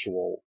it's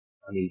virtual.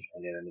 I'm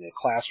in a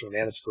classroom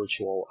and it's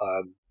virtual.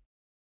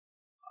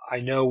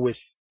 I know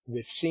with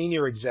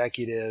senior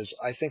executives,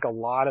 I think a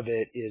lot of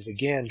it is,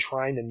 again,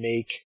 trying to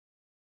make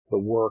the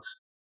work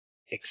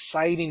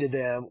exciting to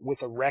them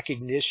with a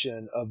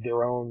recognition of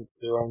their own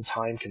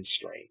time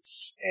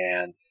constraints.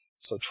 And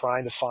so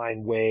trying to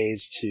find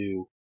ways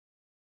to,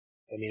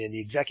 I mean, in the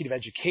executive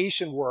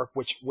education work,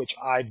 which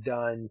I've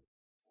done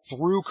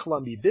through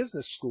Columbia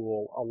Business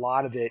School, a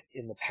lot of it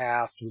in the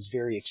past was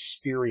very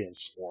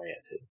experience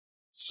oriented.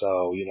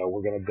 So,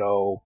 we're going to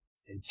go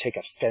and take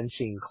a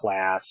fencing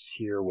class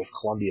here with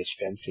Columbia's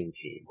fencing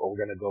team, or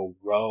we're going to go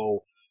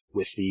row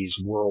with these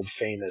world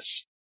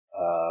famous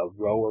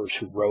rowers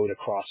who rowed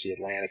across the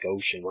Atlantic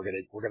Ocean. We're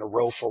going to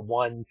row for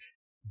one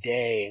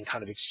day and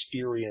kind of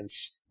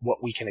experience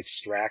what we can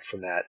extract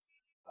from that.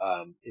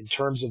 In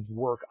terms of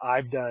work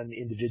I've done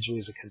individually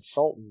as a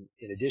consultant,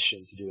 in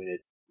addition to doing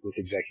it with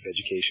executive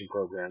education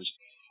programs,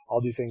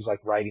 I'll do things like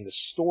writing a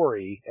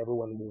story.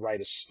 Everyone will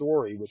write a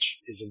story, which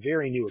is a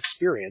very new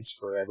experience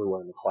for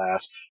everyone in the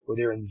class, where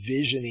they're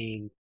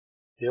envisioning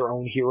their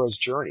own hero's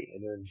journey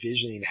and they're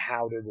envisioning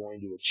how they're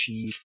going to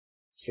achieve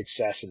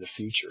success in the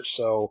future.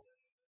 So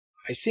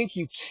I think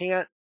you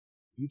can't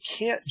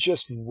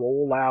just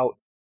roll out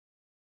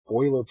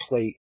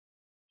boilerplate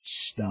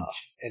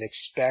stuff and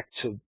expect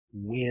to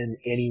win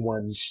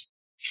anyone's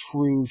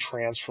true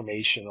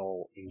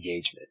transformational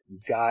engagement.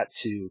 You've got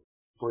to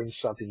bring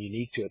something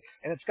unique to it,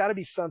 and it's got to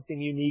be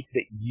something unique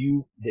that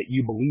you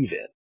believe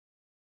in.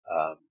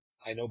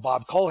 I know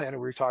Bob Culhan, who we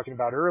were talking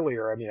about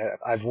earlier. I mean,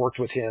 I've worked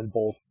with him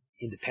both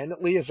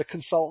independently as a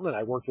consultant, and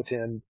I worked with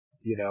him,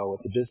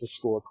 at the business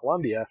school at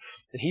Columbia,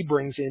 and he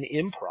brings in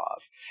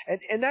improv,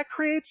 and that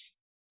creates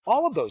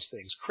all of those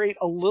things, create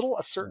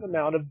a certain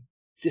amount of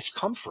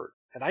discomfort.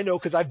 And I know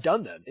because I've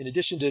done them. In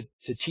addition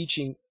to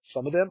teaching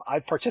some of them,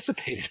 I've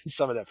participated in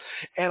some of them.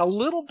 And a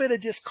little bit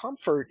of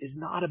discomfort is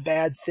not a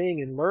bad thing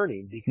in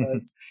learning,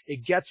 because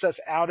it gets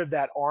us out of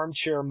that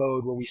armchair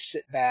mode where we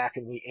sit back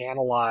and we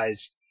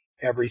analyze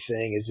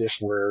everything as if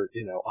we're,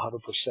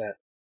 100%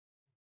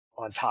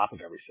 on top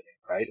of everything,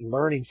 right? And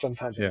learning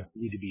sometimes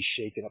need to be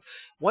shaken up.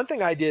 One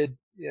thing I did,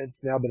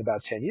 it's now been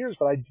about 10 years,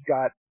 but I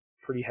got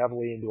pretty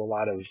heavily into a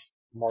lot of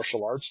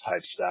martial arts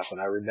type stuff. And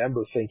I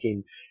remember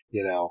thinking,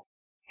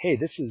 hey,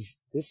 this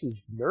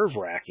is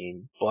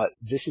nerve-wracking, but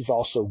this is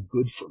also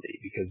good for me,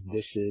 because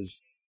this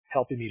is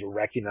helping me to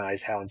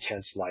recognize how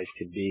intense life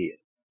can be.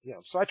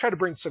 So I try to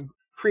bring some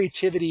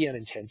creativity and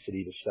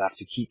intensity to stuff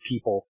to keep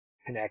people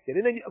connected.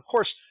 And then, of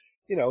course,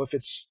 if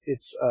it's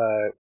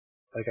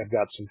like I've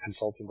got some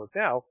consulting work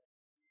now,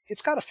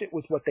 it's got to fit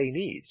with what they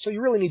need. So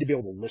you really need to be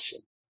able to listen.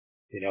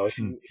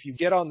 If you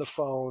get on the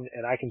phone,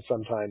 and I can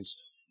sometimes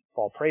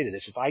fall prey to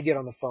this, if I get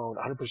on the phone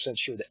 100%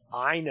 sure that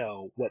I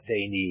know what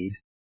they need,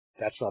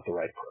 that's not the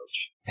right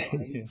approach.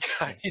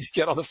 I need to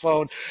get on the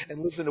phone and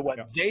listen to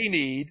what they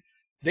need.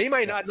 They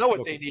might not know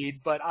what they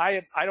need, but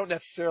I don't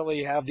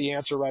necessarily have the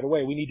answer right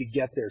away. We need to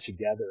get there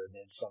together, and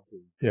then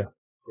something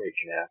great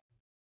can happen.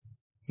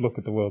 Look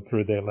at the world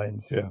through their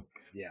lens. Yeah.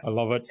 I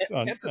love it.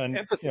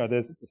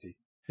 Empathy.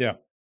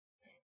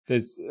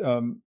 There's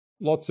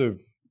lots of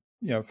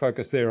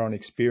focus there on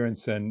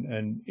experience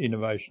and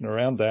innovation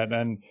around that.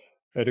 And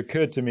it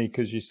occurred to me,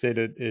 because you said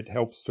it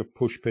helps to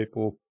push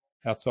people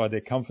outside their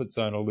comfort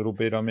zone a little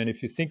bit. I mean,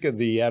 if you think of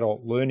the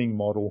adult learning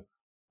model,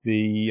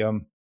 the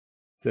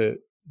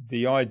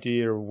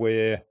idea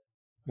where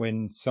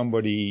when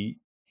somebody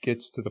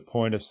gets to the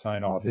point of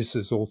saying, "Oh, this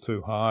is all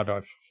too hard.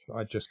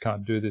 I just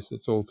can't do this.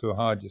 It's all too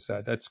hard," you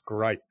say, "That's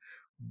great.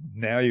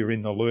 Now you're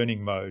in the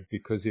learning mode,"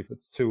 because if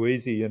it's too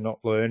easy, you're not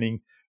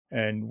learning.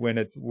 And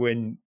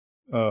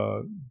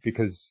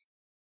because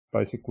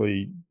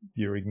basically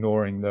you're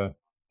ignoring the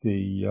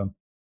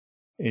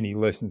any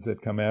lessons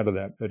that come out of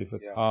that. But if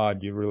it's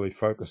hard, you're really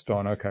focused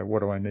on, okay,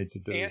 what do I need to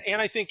do?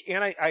 And I think,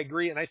 and I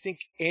agree. And I think,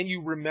 and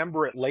you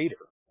remember it later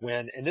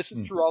and this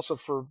is true also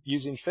for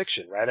using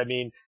fiction, right? I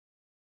mean,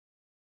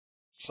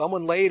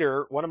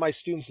 one of my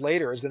students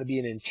later is going to be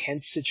in an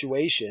intense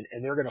situation,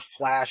 and they're going to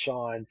flash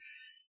on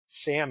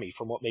Sammy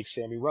from What Makes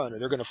Sammy Run, or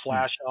they're going to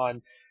flash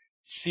on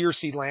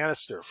Cersei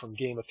Lannister from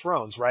Game of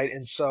Thrones, right?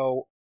 And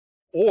so,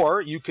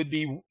 or you could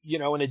be,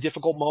 in a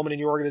difficult moment in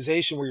your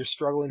organization where you're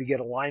struggling to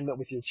get alignment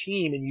with your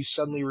team, and you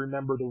suddenly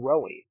remember the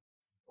rowing,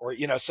 or,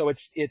 so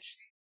it's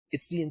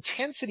the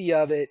intensity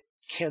of it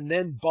can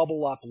then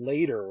bubble up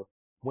later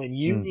when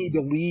you need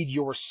to lead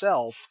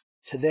yourself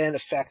to then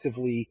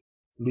effectively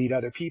lead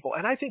other people.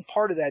 And I think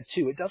part of that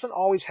too, it doesn't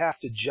always have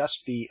to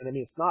just be, and I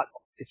mean,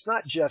 it's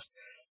not just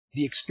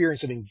the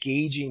experience of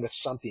engaging with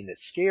something that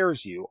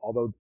scares you,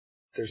 although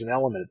there's an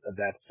element of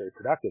that that's very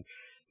productive.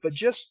 But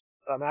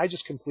I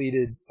just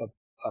completed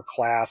a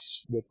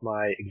class with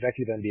my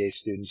executive MBA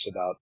students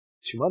about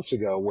 2 months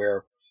ago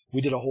where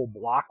we did a whole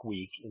block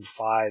week in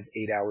 5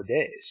 8-hour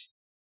days.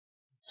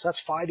 So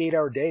that's 5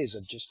 8-hour days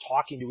of just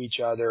talking to each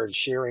other and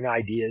sharing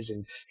ideas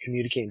and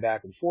communicating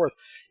back and forth.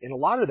 And a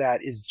lot of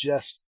that is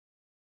just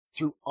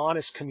through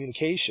honest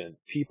communication.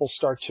 People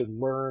start to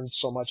learn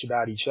so much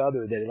about each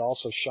other that it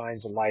also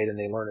shines a light, and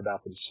they learn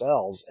about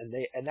themselves.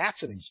 And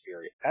that's an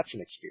experience. That's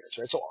an experience,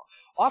 right? So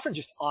often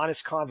just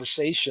honest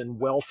conversation,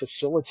 well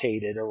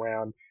facilitated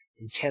around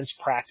intense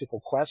practical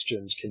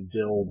questions, can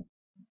build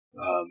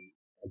a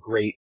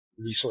great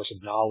resource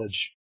of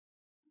knowledge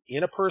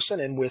in a person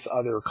and with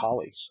other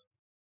colleagues.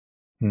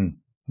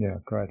 Yeah,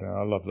 great.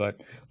 I love that.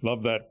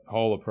 Love that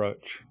whole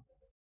approach.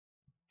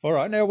 All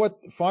right. Now, what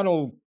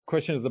final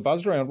question of the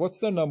buzz round? What's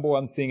the number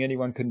one thing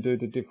anyone can do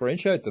to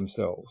differentiate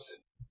themselves?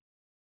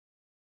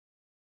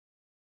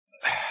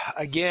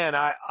 Again,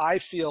 I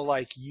feel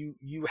like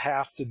you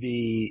have to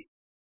be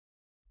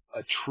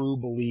a true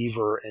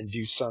believer and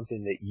do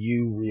something that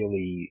you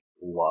really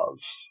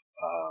love.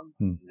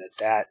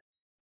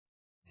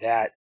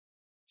 That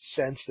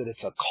sense that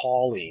it's a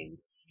calling,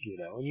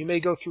 and you may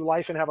go through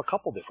life and have a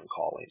couple different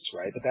callings,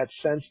 right? But that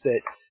sense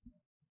that,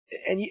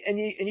 and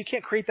you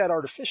can't create that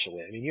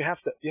artificially. I mean, you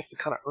have to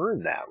kind of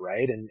earn that,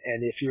 right? And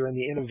if you're in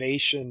the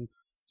innovation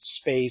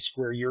space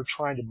where you're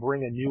trying to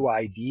bring a new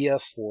idea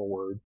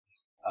forward,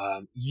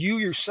 you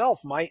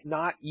yourself might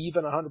not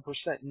even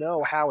 100%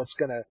 know how it's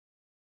going to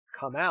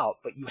come out,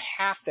 but you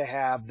have to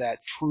have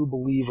that true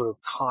believer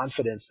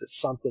confidence that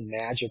something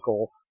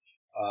magical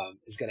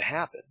is going to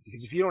happen.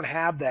 Because if you don't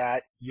have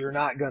that, you're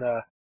not going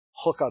to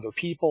hook other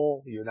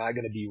people. You're not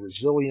going to be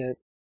resilient.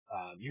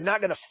 You're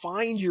not going to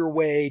find your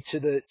way to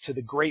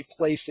the great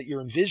place that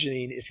you're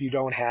envisioning if you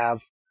don't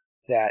have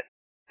that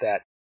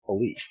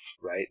belief,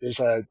 right? There's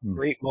a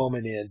great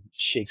moment in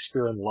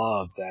Shakespeare in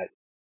Love, that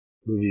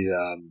movie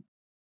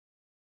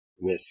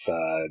with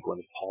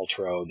Gwyneth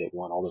Paltrow that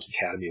won all those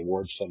Academy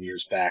Awards some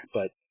years back.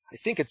 But I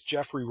think it's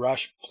Geoffrey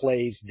Rush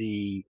plays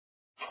the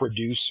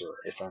producer,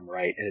 if I'm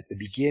right. And at the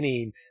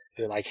beginning,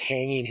 they're like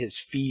hanging his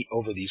feet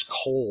over these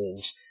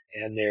coals,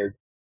 and they're,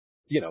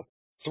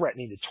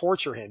 threatening to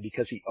torture him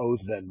because he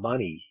owes them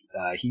money.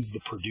 He's the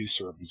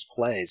producer of these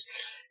plays.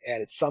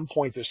 And at some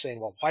point they're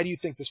saying, well, why do you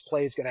think this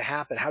play is going to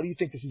happen? How do you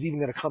think this is even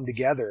going to come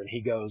together? And he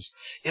goes,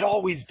 it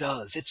always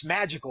does. It's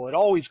magical. It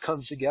always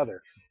comes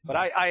together. But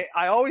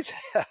I always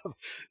have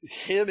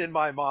him in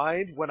my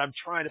mind when I'm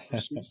trying to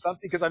pursue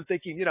something, because I'm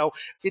thinking,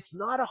 it's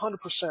not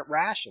 100%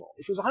 rational.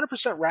 If it was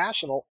 100%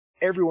 rational,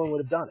 everyone would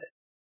have done it.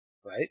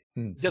 Right?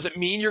 Does it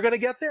mean you're going to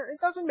get there? It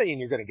doesn't mean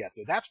you're going to get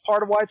there. That's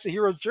part of why it's the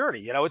hero's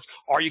journey.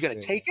 Are you going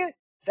to take it?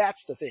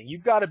 That's the thing.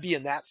 You've got to be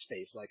in that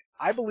space. Like,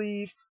 I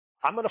believe,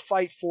 I'm going to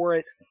fight for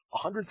it.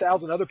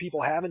 100,000 other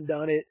people haven't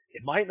done it.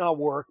 It might not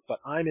work, but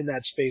I'm in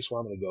that space where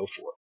I'm going to go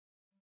for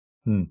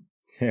it.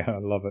 Yeah, I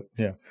love it.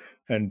 Yeah.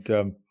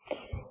 And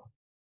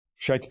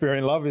Shakespeare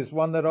in Love is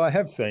one that I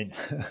have seen.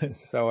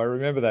 So I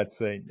remember that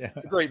scene. Yeah.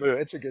 It's a great movie.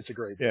 It's a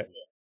great movie.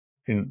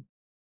 Yeah.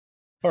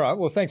 All right.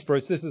 Well, thanks,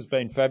 Bruce. This has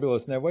been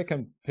fabulous. Now, where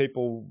can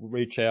people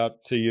reach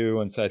out to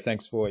you and say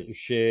thanks for what you've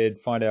shared,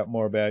 find out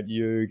more about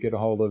you, get a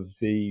hold of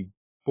the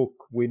book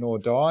Win or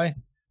Die?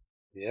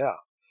 Yeah.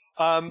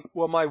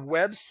 Well, my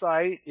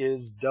website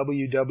is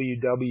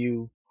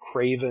www.craven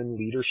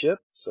Leadership.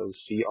 So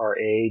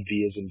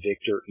CRAV as in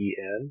Victor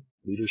EN,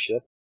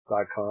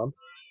 leadership.com.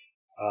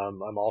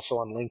 I'm also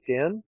on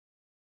LinkedIn.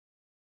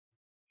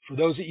 For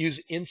those that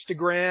use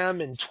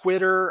Instagram and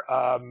Twitter,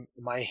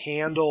 my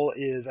handle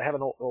is, I have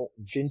an old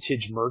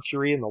vintage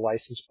Mercury, and the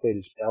license plate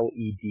is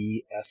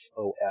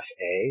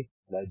LEDSOFA,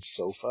 Lead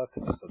Sofa,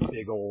 because it's a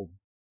big old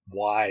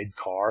wide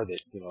car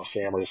that, a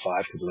family of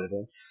 5 could live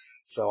in.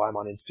 So I'm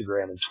on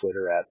Instagram and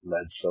Twitter at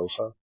Lead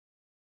Sofa.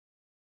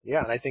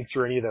 Yeah, and I think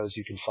through any of those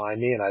you can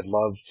find me, and I'd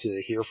love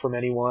to hear from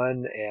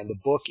anyone. And the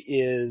book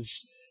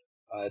is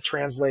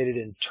translated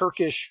in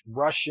Turkish,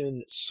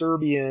 Russian,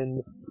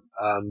 Serbian.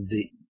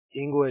 The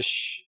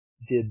English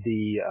did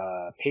the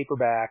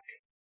paperback.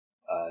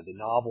 The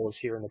novel is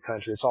here in the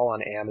country. It's all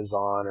on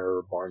Amazon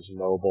or Barnes &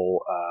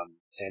 Noble.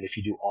 And if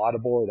you do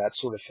Audible or that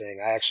sort of thing,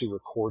 I actually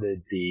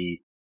recorded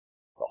the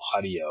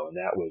audio, and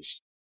that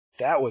was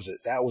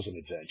an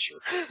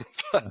adventure,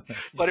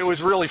 but it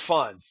was really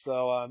fun.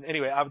 So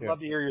anyway, I would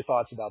love to hear your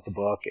thoughts about the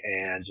book,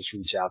 and just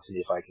reach out to me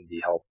if I can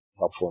be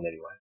helpful in any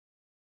way.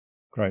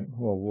 Great.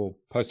 Well, we'll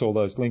post all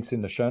those links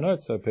in the show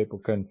notes so people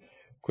can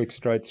click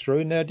straight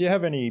through. Now, do you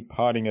have any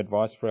parting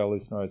advice for our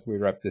listeners as we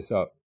wrap this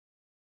up?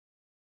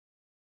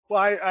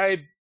 Well,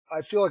 I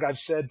feel like I've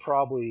said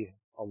probably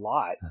a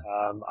lot.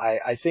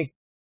 I think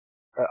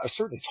I've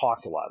certainly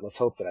talked a lot. Let's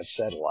hope that I've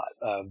said a lot.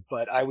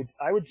 But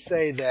I would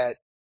say that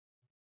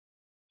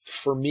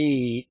for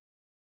me,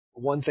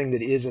 one thing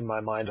that is in my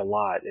mind a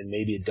lot, and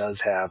maybe it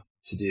does have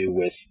to do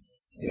with,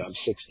 I'm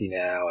 60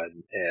 now,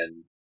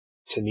 and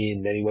to me,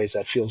 in many ways,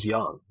 that feels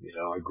young.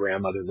 Our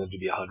grandmother lived to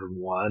be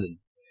 101, and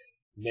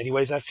In many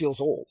ways, that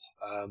feels old.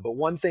 But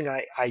one thing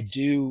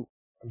I'm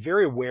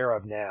very aware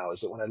of now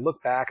is that when I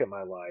look back at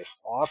my life,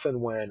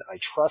 often when I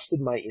trusted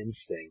my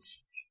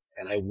instincts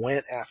and I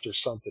went after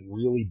something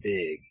really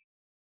big,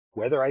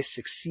 whether I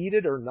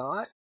succeeded or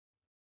not,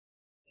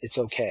 it's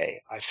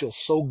okay. I feel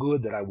so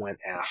good that I went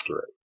after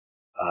it.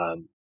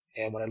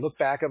 And when I look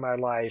back at my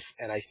life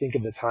and I think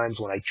of the times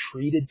when I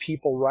treated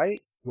people right,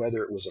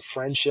 whether it was a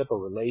friendship, a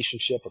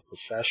relationship, a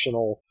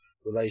professional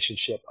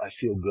relationship, I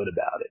feel good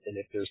about it. And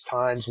if there's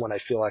times when I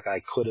feel like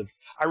I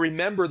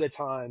remember the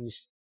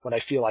times when I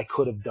feel I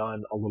could have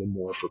done a little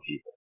more for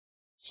people.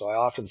 So I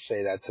often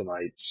say that to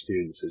my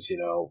students is,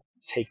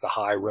 take the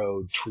high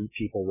road, treat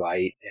people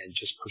right, and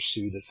just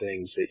pursue the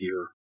things that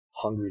you're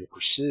hungry to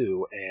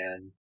pursue.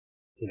 And,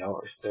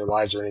 if their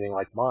lives are anything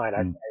like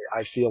mine,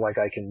 I feel like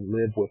I can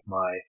live with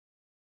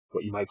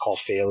what you might call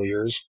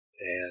failures.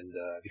 And,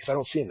 because I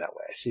don't see them that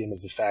way. I see them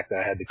as the fact that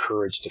I had the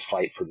courage to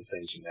fight for the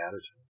things that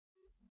mattered.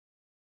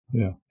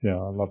 Yeah,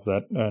 I love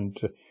that. And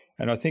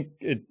I think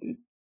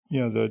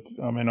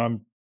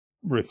I'm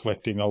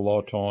reflecting a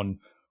lot on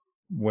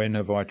when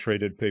have I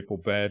treated people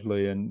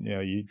badly, and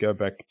you go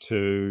back to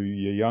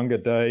your younger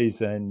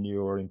days and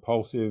you're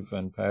impulsive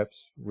and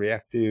perhaps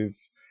reactive,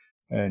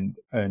 and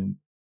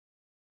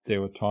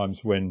there were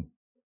times when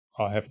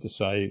I have to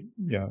say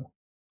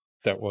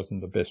that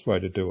wasn't the best way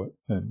to do it,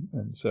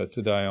 and so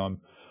today I'm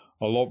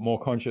a lot more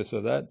conscious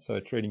of that. So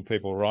treating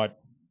people right,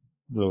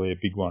 really a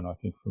big one, I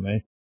think, for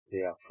me.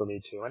 Yeah, for me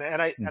too.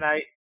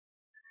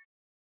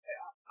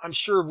 I'm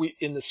sure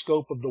in the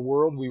scope of the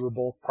world, we were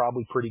both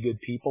probably pretty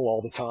good people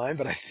all the time,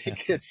 but I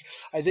think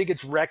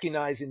it's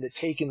recognizing that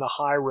taking the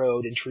high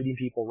road and treating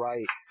people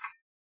right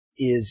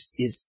is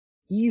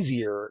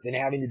easier than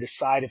having to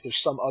decide if there's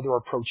some other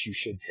approach you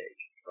should take,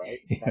 right?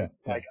 Yeah.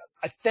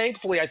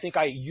 Thankfully, I think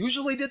I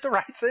usually did the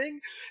right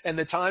thing, and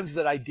the times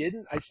that I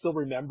didn't, I still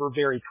remember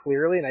very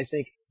clearly. And I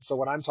think, so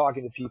when I'm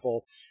talking to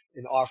people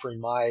and offering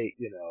my,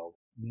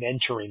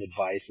 mentoring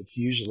advice, it's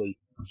usually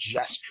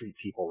just treat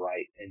people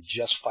right and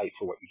just fight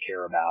for what you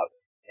care about,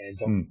 and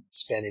don't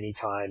spend any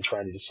time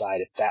trying to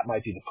decide if that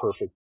might be the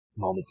perfect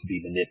moment to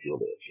be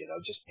manipulative,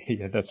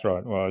 Yeah, that's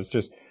right. Well, I was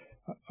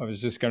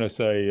just going to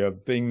say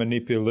being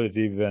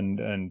manipulative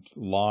and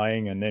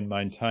lying and then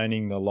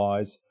maintaining the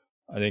lies,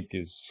 I think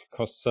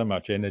costs so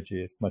much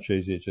energy. It's much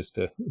easier just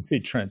to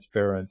be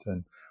transparent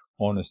and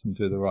honest and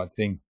do the right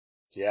thing.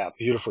 Yeah,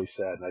 beautifully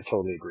said. And I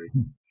totally agree.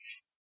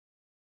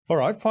 All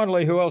right.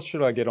 Finally, who else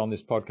should I get on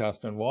this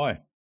podcast and why?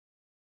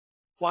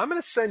 Well, I'm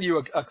going to send you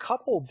a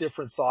couple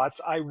different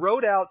thoughts. I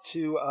wrote out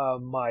to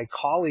my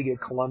colleague at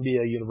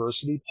Columbia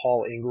University,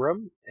 Paul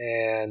Ingram,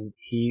 and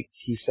he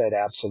said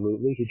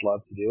absolutely he'd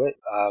love to do it.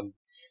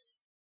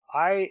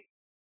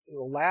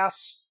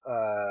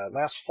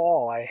 Last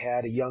fall I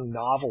had a young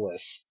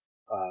novelist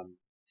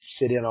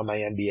sit in on my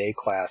MBA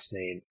class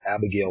named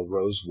Abigail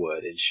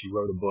Rosewood, and she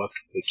wrote a book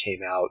that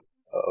came out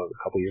a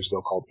couple years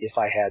ago called If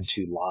I Had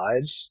Two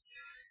Lives.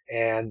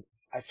 And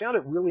I found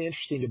it really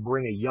interesting to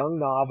bring a young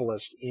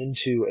novelist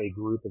into a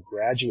group of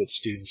graduate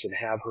students and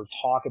have her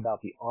talk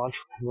about the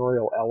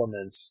entrepreneurial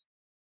elements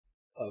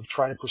of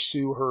trying to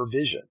pursue her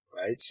vision,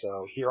 right?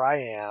 So here I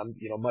am,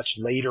 much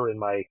later in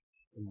my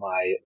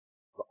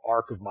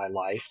arc of my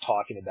life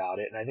talking about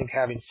it. And I think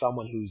having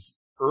someone who's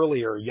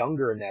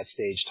younger in that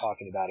stage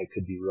talking about it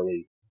could be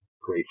really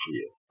great for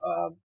you.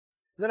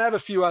 Then I have a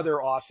few other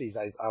Aussies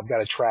I've got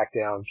to track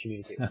down,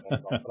 communicate with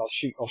them, but I'll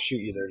shoot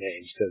you their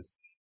names because,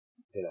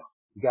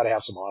 you got to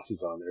have some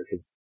Aussies on there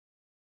because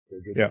they're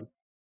good. Yeah.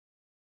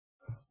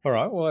 All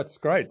right. Well, that's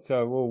great.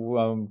 So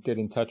we'll get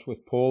in touch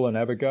with Paul and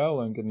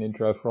Abigail and get an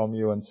intro from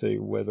you and see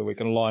whether we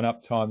can line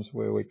up times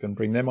where we can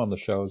bring them on the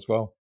show as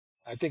well.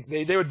 I think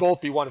they would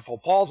both be wonderful.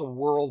 Paul's a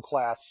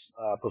world-class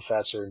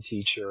professor and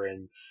teacher,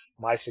 and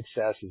my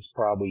success is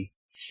probably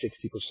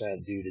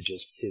 60% due to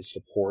just his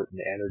support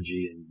and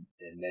energy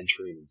and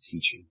mentoring and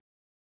teaching.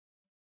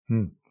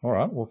 All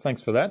right. Well,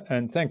 thanks for that.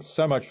 And thanks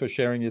so much for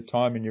sharing your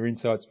time and your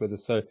insights with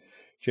us so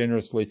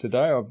generously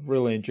today. I've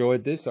really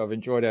enjoyed this. I've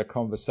enjoyed our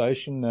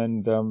conversation,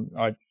 and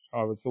I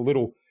was a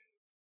little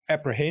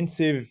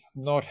apprehensive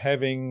not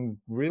having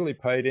really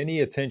paid any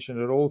attention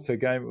at all to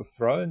Game of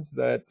Thrones,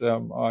 that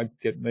I'd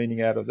get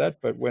meaning out of that.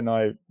 But when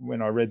I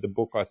read the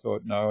book, I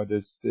thought, no,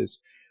 there's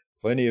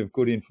plenty of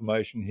good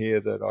information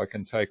here that I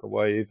can take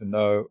away, even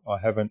though I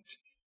haven't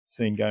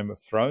seen Game of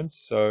Thrones.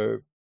 So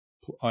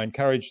I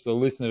encourage the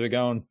listener to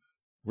go and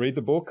read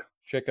the book,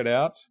 check it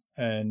out,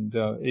 and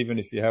even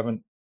if you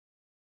haven't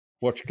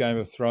watched Game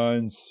of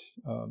Thrones,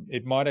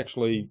 it might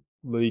actually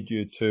lead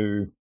you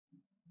to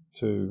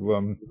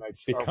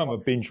become a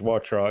binge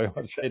watcher.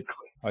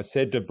 I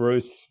said to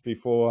Bruce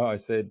before, I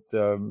said,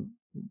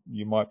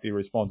 you might be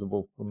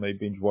responsible for me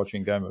binge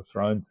watching Game of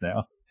Thrones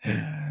now.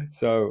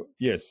 So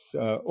yes,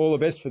 all the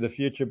best for the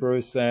future,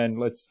 Bruce, and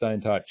let's stay in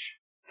touch.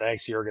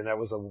 Thanks, Jürgen. That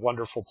was a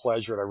wonderful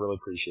pleasure, and I really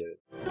appreciate it.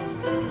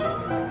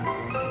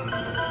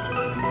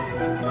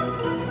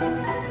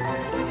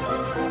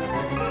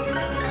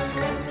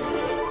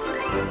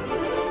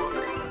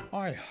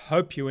 I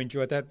hope you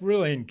enjoyed that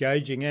really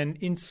engaging and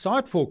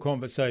insightful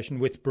conversation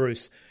with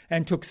Bruce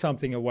and took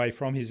something away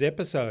from his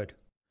episode.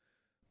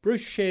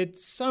 Bruce shared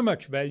so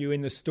much value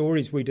in the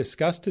stories we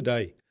discussed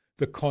today,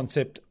 the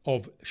concept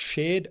of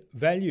shared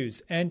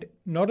values and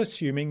not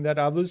assuming that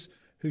others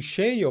who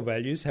share your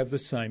values have the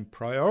same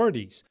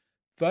priorities.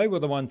 They were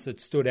the ones that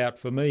stood out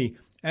for me,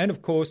 and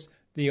of course,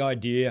 the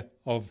idea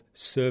of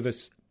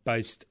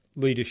service-based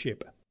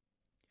leadership.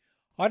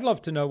 I'd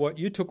love to know what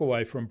you took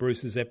away from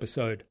Bruce's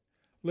episode.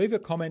 Leave a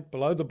comment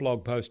below the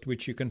blog post,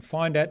 which you can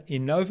find at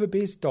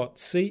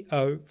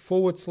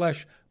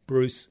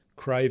innovabiz.co/Bruce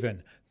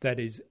Craven. That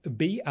is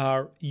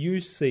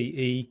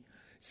BRUCECRAVEN.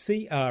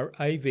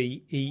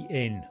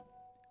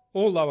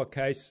 All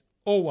lowercase,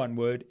 all one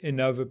word,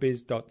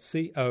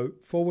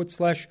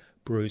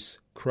 innovabiz.co/Bruce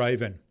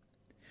Craven.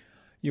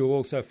 You'll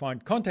also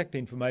find contact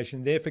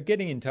information there for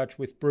getting in touch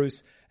with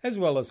Bruce, as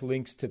well as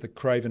links to the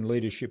Craven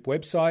Leadership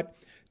website,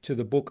 to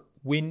the book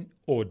Win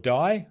or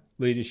Die,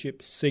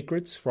 Leadership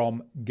Secrets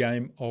from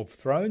Game of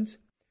Thrones,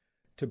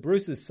 to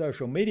Bruce's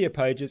social media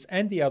pages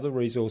and the other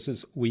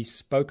resources we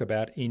spoke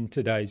about in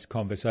today's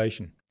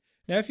conversation.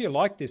 Now, if you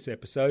like this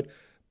episode,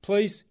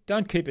 please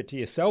don't keep it to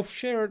yourself.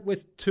 Share it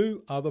with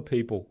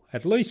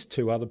at least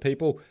two other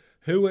people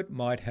who it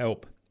might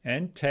help,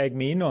 and tag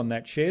me in on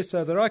that share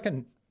so that I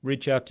can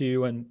reach out to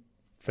you and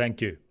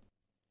thank you.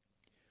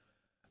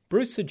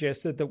 Bruce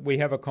suggested that we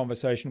have a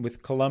conversation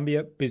with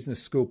Columbia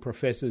Business School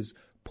professors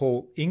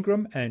Paul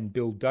Ingram and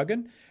Bill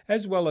Duggan,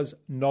 as well as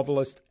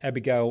novelist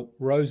Abigail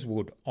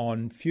Rosewood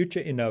on future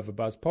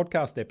InnovaBuzz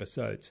podcast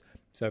episodes.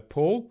 So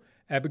Paul,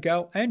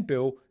 Abigail and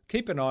Bill,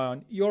 keep an eye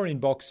on your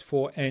inbox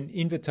for an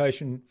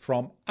invitation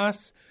from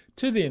us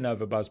to the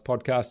InnovaBuzz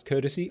podcast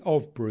courtesy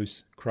of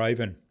Bruce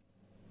Craven.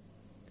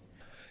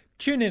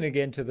 Tune in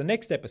again to the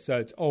next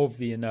episodes of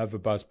the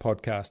InnovaBuzz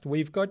podcast.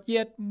 We've got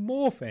yet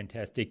more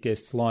fantastic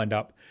guests lined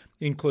up,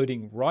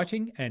 including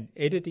writing and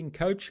editing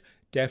coach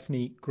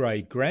Daphne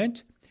Gray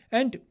Grant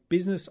and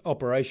business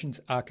operations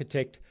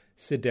architect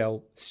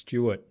Sidel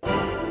Stewart.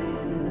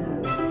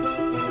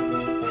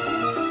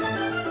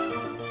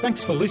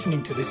 Thanks for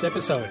listening to this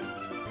episode.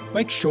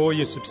 Make sure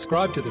you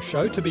subscribe to the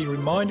show to be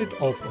reminded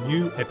of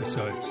new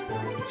episodes.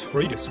 It's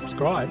free to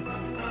subscribe.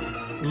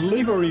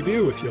 Leave a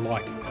review if you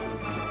like.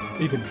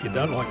 Even if you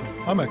don't like me,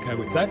 I'm okay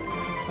with that.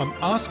 I'm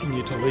asking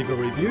you to leave a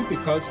review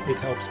because it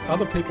helps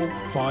other people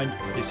find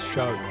this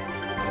show.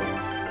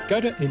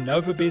 Go to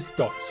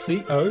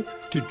innovabiz.co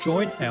to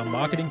join our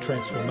marketing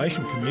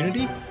transformation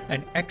community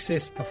and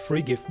access a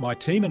free gift my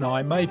team and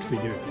I made for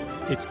you.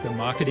 It's the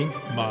Marketing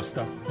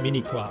Master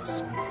Mini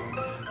Class.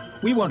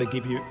 We want to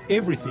give you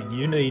everything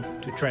you need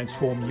to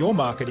transform your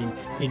marketing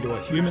into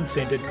a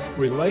human-centered,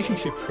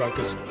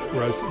 relationship-focused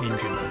growth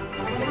engine.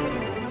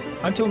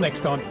 Until next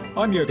time,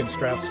 I'm Jürgen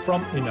Strauss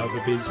from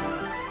InnovaBiz.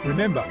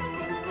 Remember,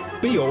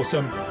 be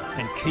awesome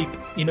and keep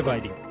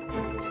innovating.